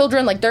horse, her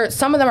children, like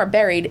some of them are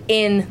buried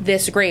in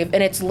this grave,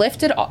 and it's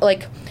lifted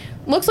like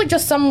looks like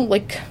just some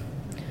like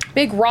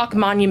big rock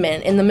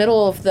monument in the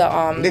middle of the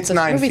it's the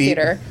 9 movie feet,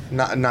 theater.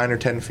 not 9 or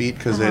 10 feet,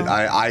 because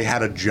I had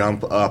to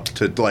jump up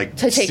to like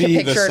To take a see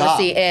the picture to top.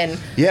 see in.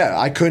 Yeah,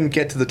 I couldn't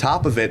get to the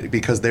top of it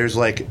because there's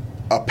like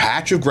a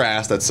patch of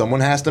grass that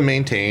someone has to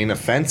maintain, a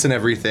fence and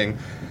everything,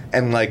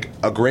 and like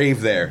a grave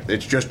there.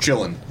 It's just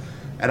chilling.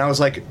 And I was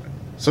like,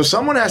 so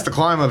someone has to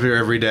climb up here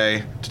every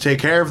day to take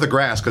care of the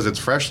grass because it's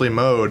freshly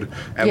mowed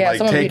and Yeah, like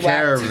someone take weed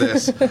care whacked. of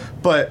this.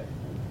 But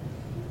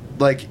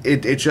like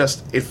it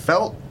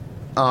felt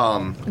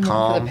For the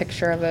calm.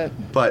 picture of it.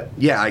 But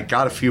yeah, I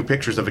got a few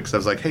pictures of it because I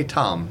was like, hey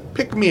Tom,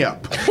 pick me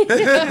up.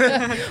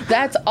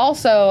 That's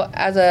also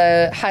as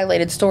a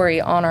highlighted story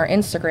on our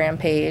Instagram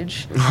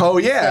page. Oh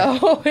yeah.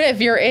 So if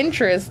you're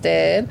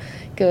interested,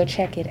 go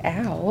check it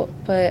out.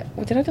 But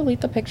did I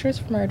delete the pictures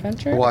from our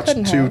adventure? I Watch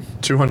couldn't two have.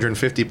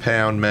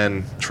 250-pound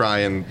men try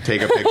and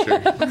take a picture.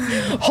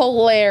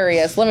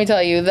 Hilarious. Let me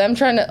tell you, them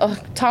trying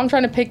to Tom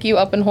trying to pick you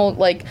up and hold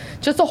like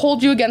just to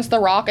hold you against the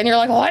rock, and you're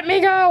like, let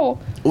me go.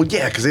 Well,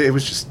 yeah, because it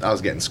was just I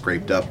was getting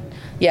scraped up.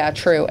 Yeah,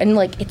 true. And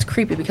like it's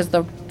creepy because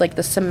the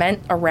cement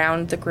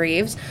around the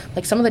graves,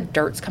 like some of the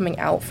dirt's coming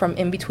out from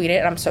in between it,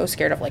 and I'm so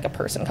scared of like a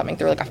person coming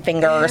through, like a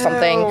finger or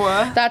something. Ew.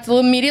 That's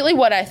immediately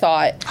what I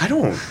thought. I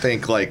don't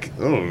think like.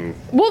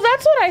 Well,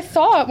 that's what I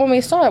thought when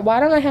we saw it. Why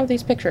don't I have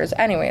these pictures?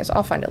 Anyways,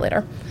 I'll find it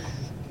later.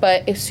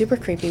 But it's super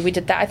creepy. We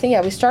did that. I think,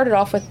 yeah, we started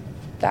off with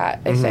that,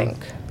 I think.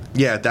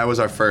 Yeah, that was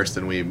our first,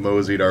 and we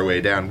moseyed our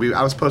way down.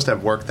 I was supposed to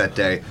have work that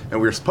day, and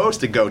we were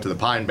supposed to go to the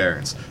Pine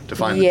Barrens to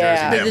find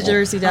Yeah. the Jersey Devil. The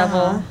Jersey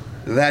Devil.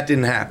 That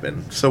didn't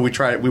happen. So we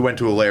went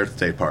to a Laird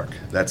State Park.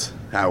 That's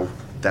how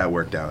that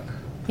worked out.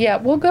 Yeah,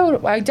 we'll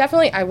go. I've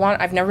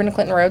never been to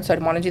Clinton Road, so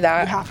I'd want to do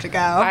that. You have to go.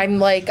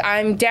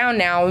 I'm down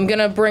now. I'm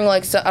gonna bring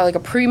like a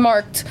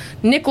pre-marked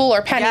nickel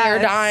or penny or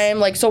Yes. dime,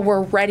 like so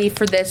we're ready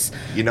for this.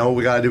 You know what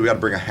we gotta do? We gotta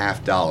bring a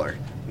 $50.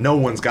 No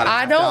one's got a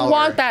I $50. don't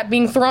want that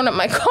being thrown at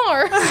my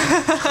car.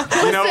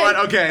 You know what?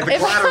 Okay, the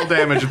collateral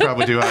damage is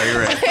probably too high.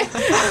 You're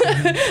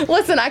right.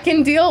 Listen, I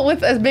can deal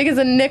with as big as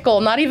a nickel,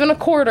 not even a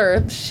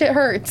quarter. Shit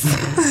hurts.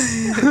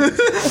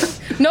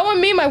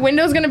 Knowing me, my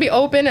window's gonna be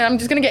open and I'm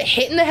just gonna get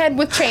hit in the head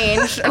with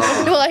change. And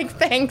I'll be like,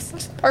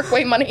 thanks,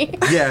 Parkway money.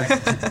 Yeah,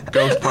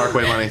 Ghost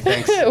Parkway money.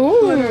 Thanks.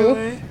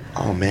 Ooh.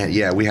 Oh man,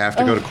 yeah, we have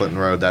to go to Clinton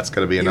Road. That's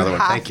gonna be another one.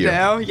 have Thank you.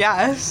 to,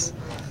 yes.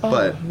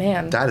 But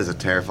man. that is a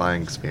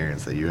terrifying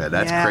experience that you had.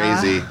 That's Yeah.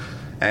 crazy,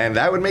 and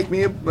that would make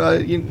me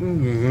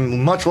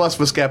much less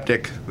of a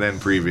skeptic than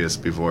previous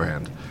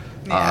beforehand.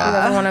 If you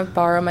ever want to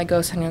borrow my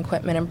ghost hunting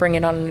equipment and bring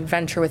it on an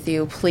adventure with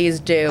you, please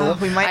do. Oh,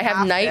 we might I have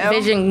have night to.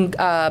 vision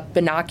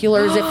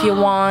binoculars if you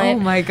want. Oh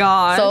my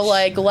gosh. So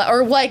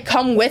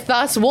come with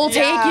us. We'll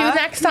take Yeah. you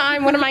next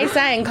time. What am I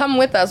saying? Come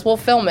with us. We'll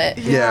film it.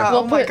 Yeah. We'll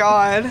Oh my put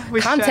God.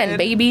 We content, should.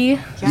 baby.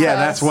 Yeah,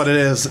 that's what it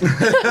is.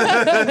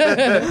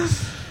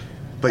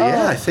 But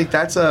yeah, I think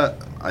that's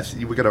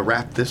we gotta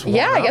wrap this one.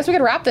 Yeah, I up. guess we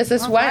could wrap this.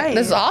 This right.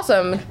 is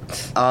awesome.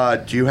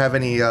 Do you have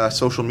any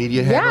social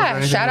media handles? or Yeah,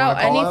 anything shout you out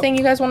wanna call anything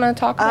you guys want to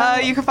talk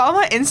about. You can follow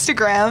my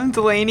Instagram,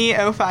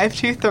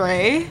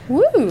 Delaney0523.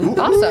 Woo,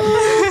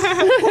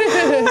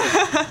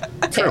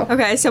 awesome. True.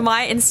 Okay, so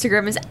my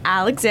Instagram is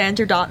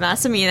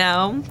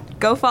alexander.massimino.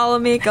 Go follow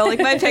me. Go like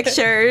my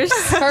pictures.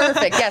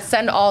 Perfect. Yes,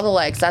 send all the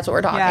likes. That's what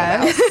we're talking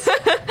Yes.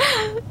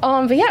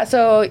 about. But yeah,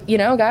 so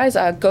guys,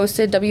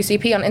 Ghosted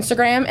WCP on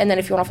Instagram, and then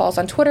if you want to follow us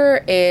on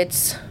Twitter,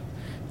 it's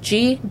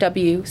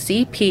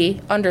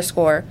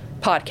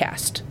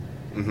GWCP_podcast.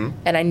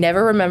 And I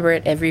never remember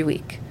it every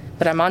week,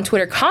 but I'm on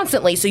Twitter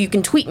constantly, so you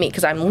can tweet me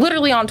because I'm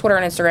literally on Twitter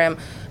and Instagram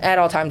at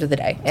all times of the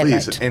day. And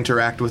Please night.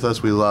 interact with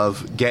us. We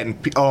love getting.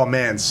 Oh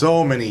man,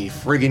 so many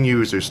friggin'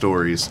 user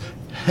stories.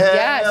 Hell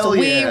Yeah, so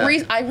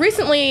yeah. I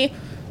recently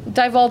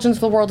divulged into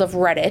the world of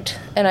Reddit,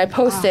 and I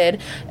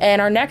posted,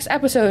 and our next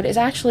episode is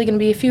actually going to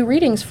be a few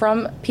readings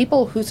from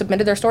people who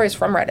submitted their stories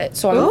from Reddit.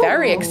 So I'm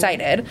very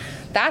excited.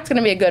 That's going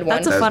to be a good one.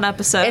 That's a fun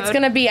episode. It's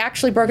going to be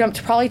actually broken up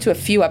to a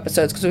few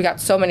episodes because we got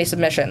so many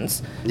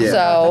submissions. Yeah.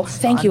 So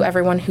thank you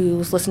everyone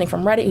who's listening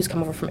from Reddit, who's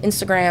come over from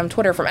Instagram,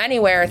 Twitter, from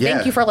anywhere. Yeah.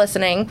 Thank you for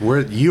listening.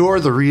 You're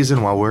the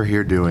reason why we're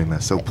here doing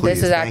this. So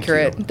please, This is thank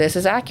accurate. you. This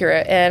is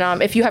accurate.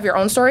 And if you have your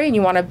own story and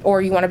you want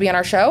to be on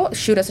our show,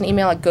 shoot us an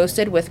email at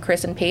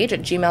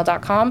ghostedwithchrisandpaige@gmail.com.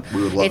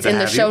 We would love It's to in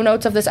the have show you.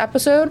 notes of this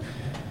episode.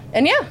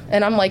 And yeah,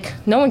 and I'm like,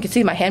 no one can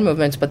see my hand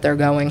movements, but they're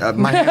going.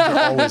 My hands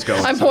are always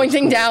going. I'm so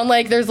pointing it's cool. down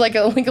like there's like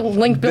a link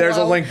below. There's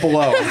a link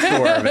below, I'm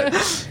sure of it.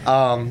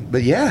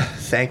 But yeah,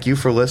 thank you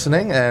for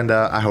listening, and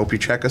I hope you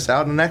check us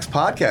out in the next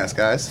podcast,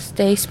 guys.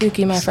 Stay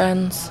spooky, my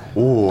friends.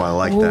 Ooh, I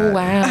like that. Ooh,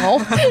 wow.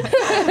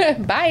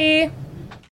 Bye.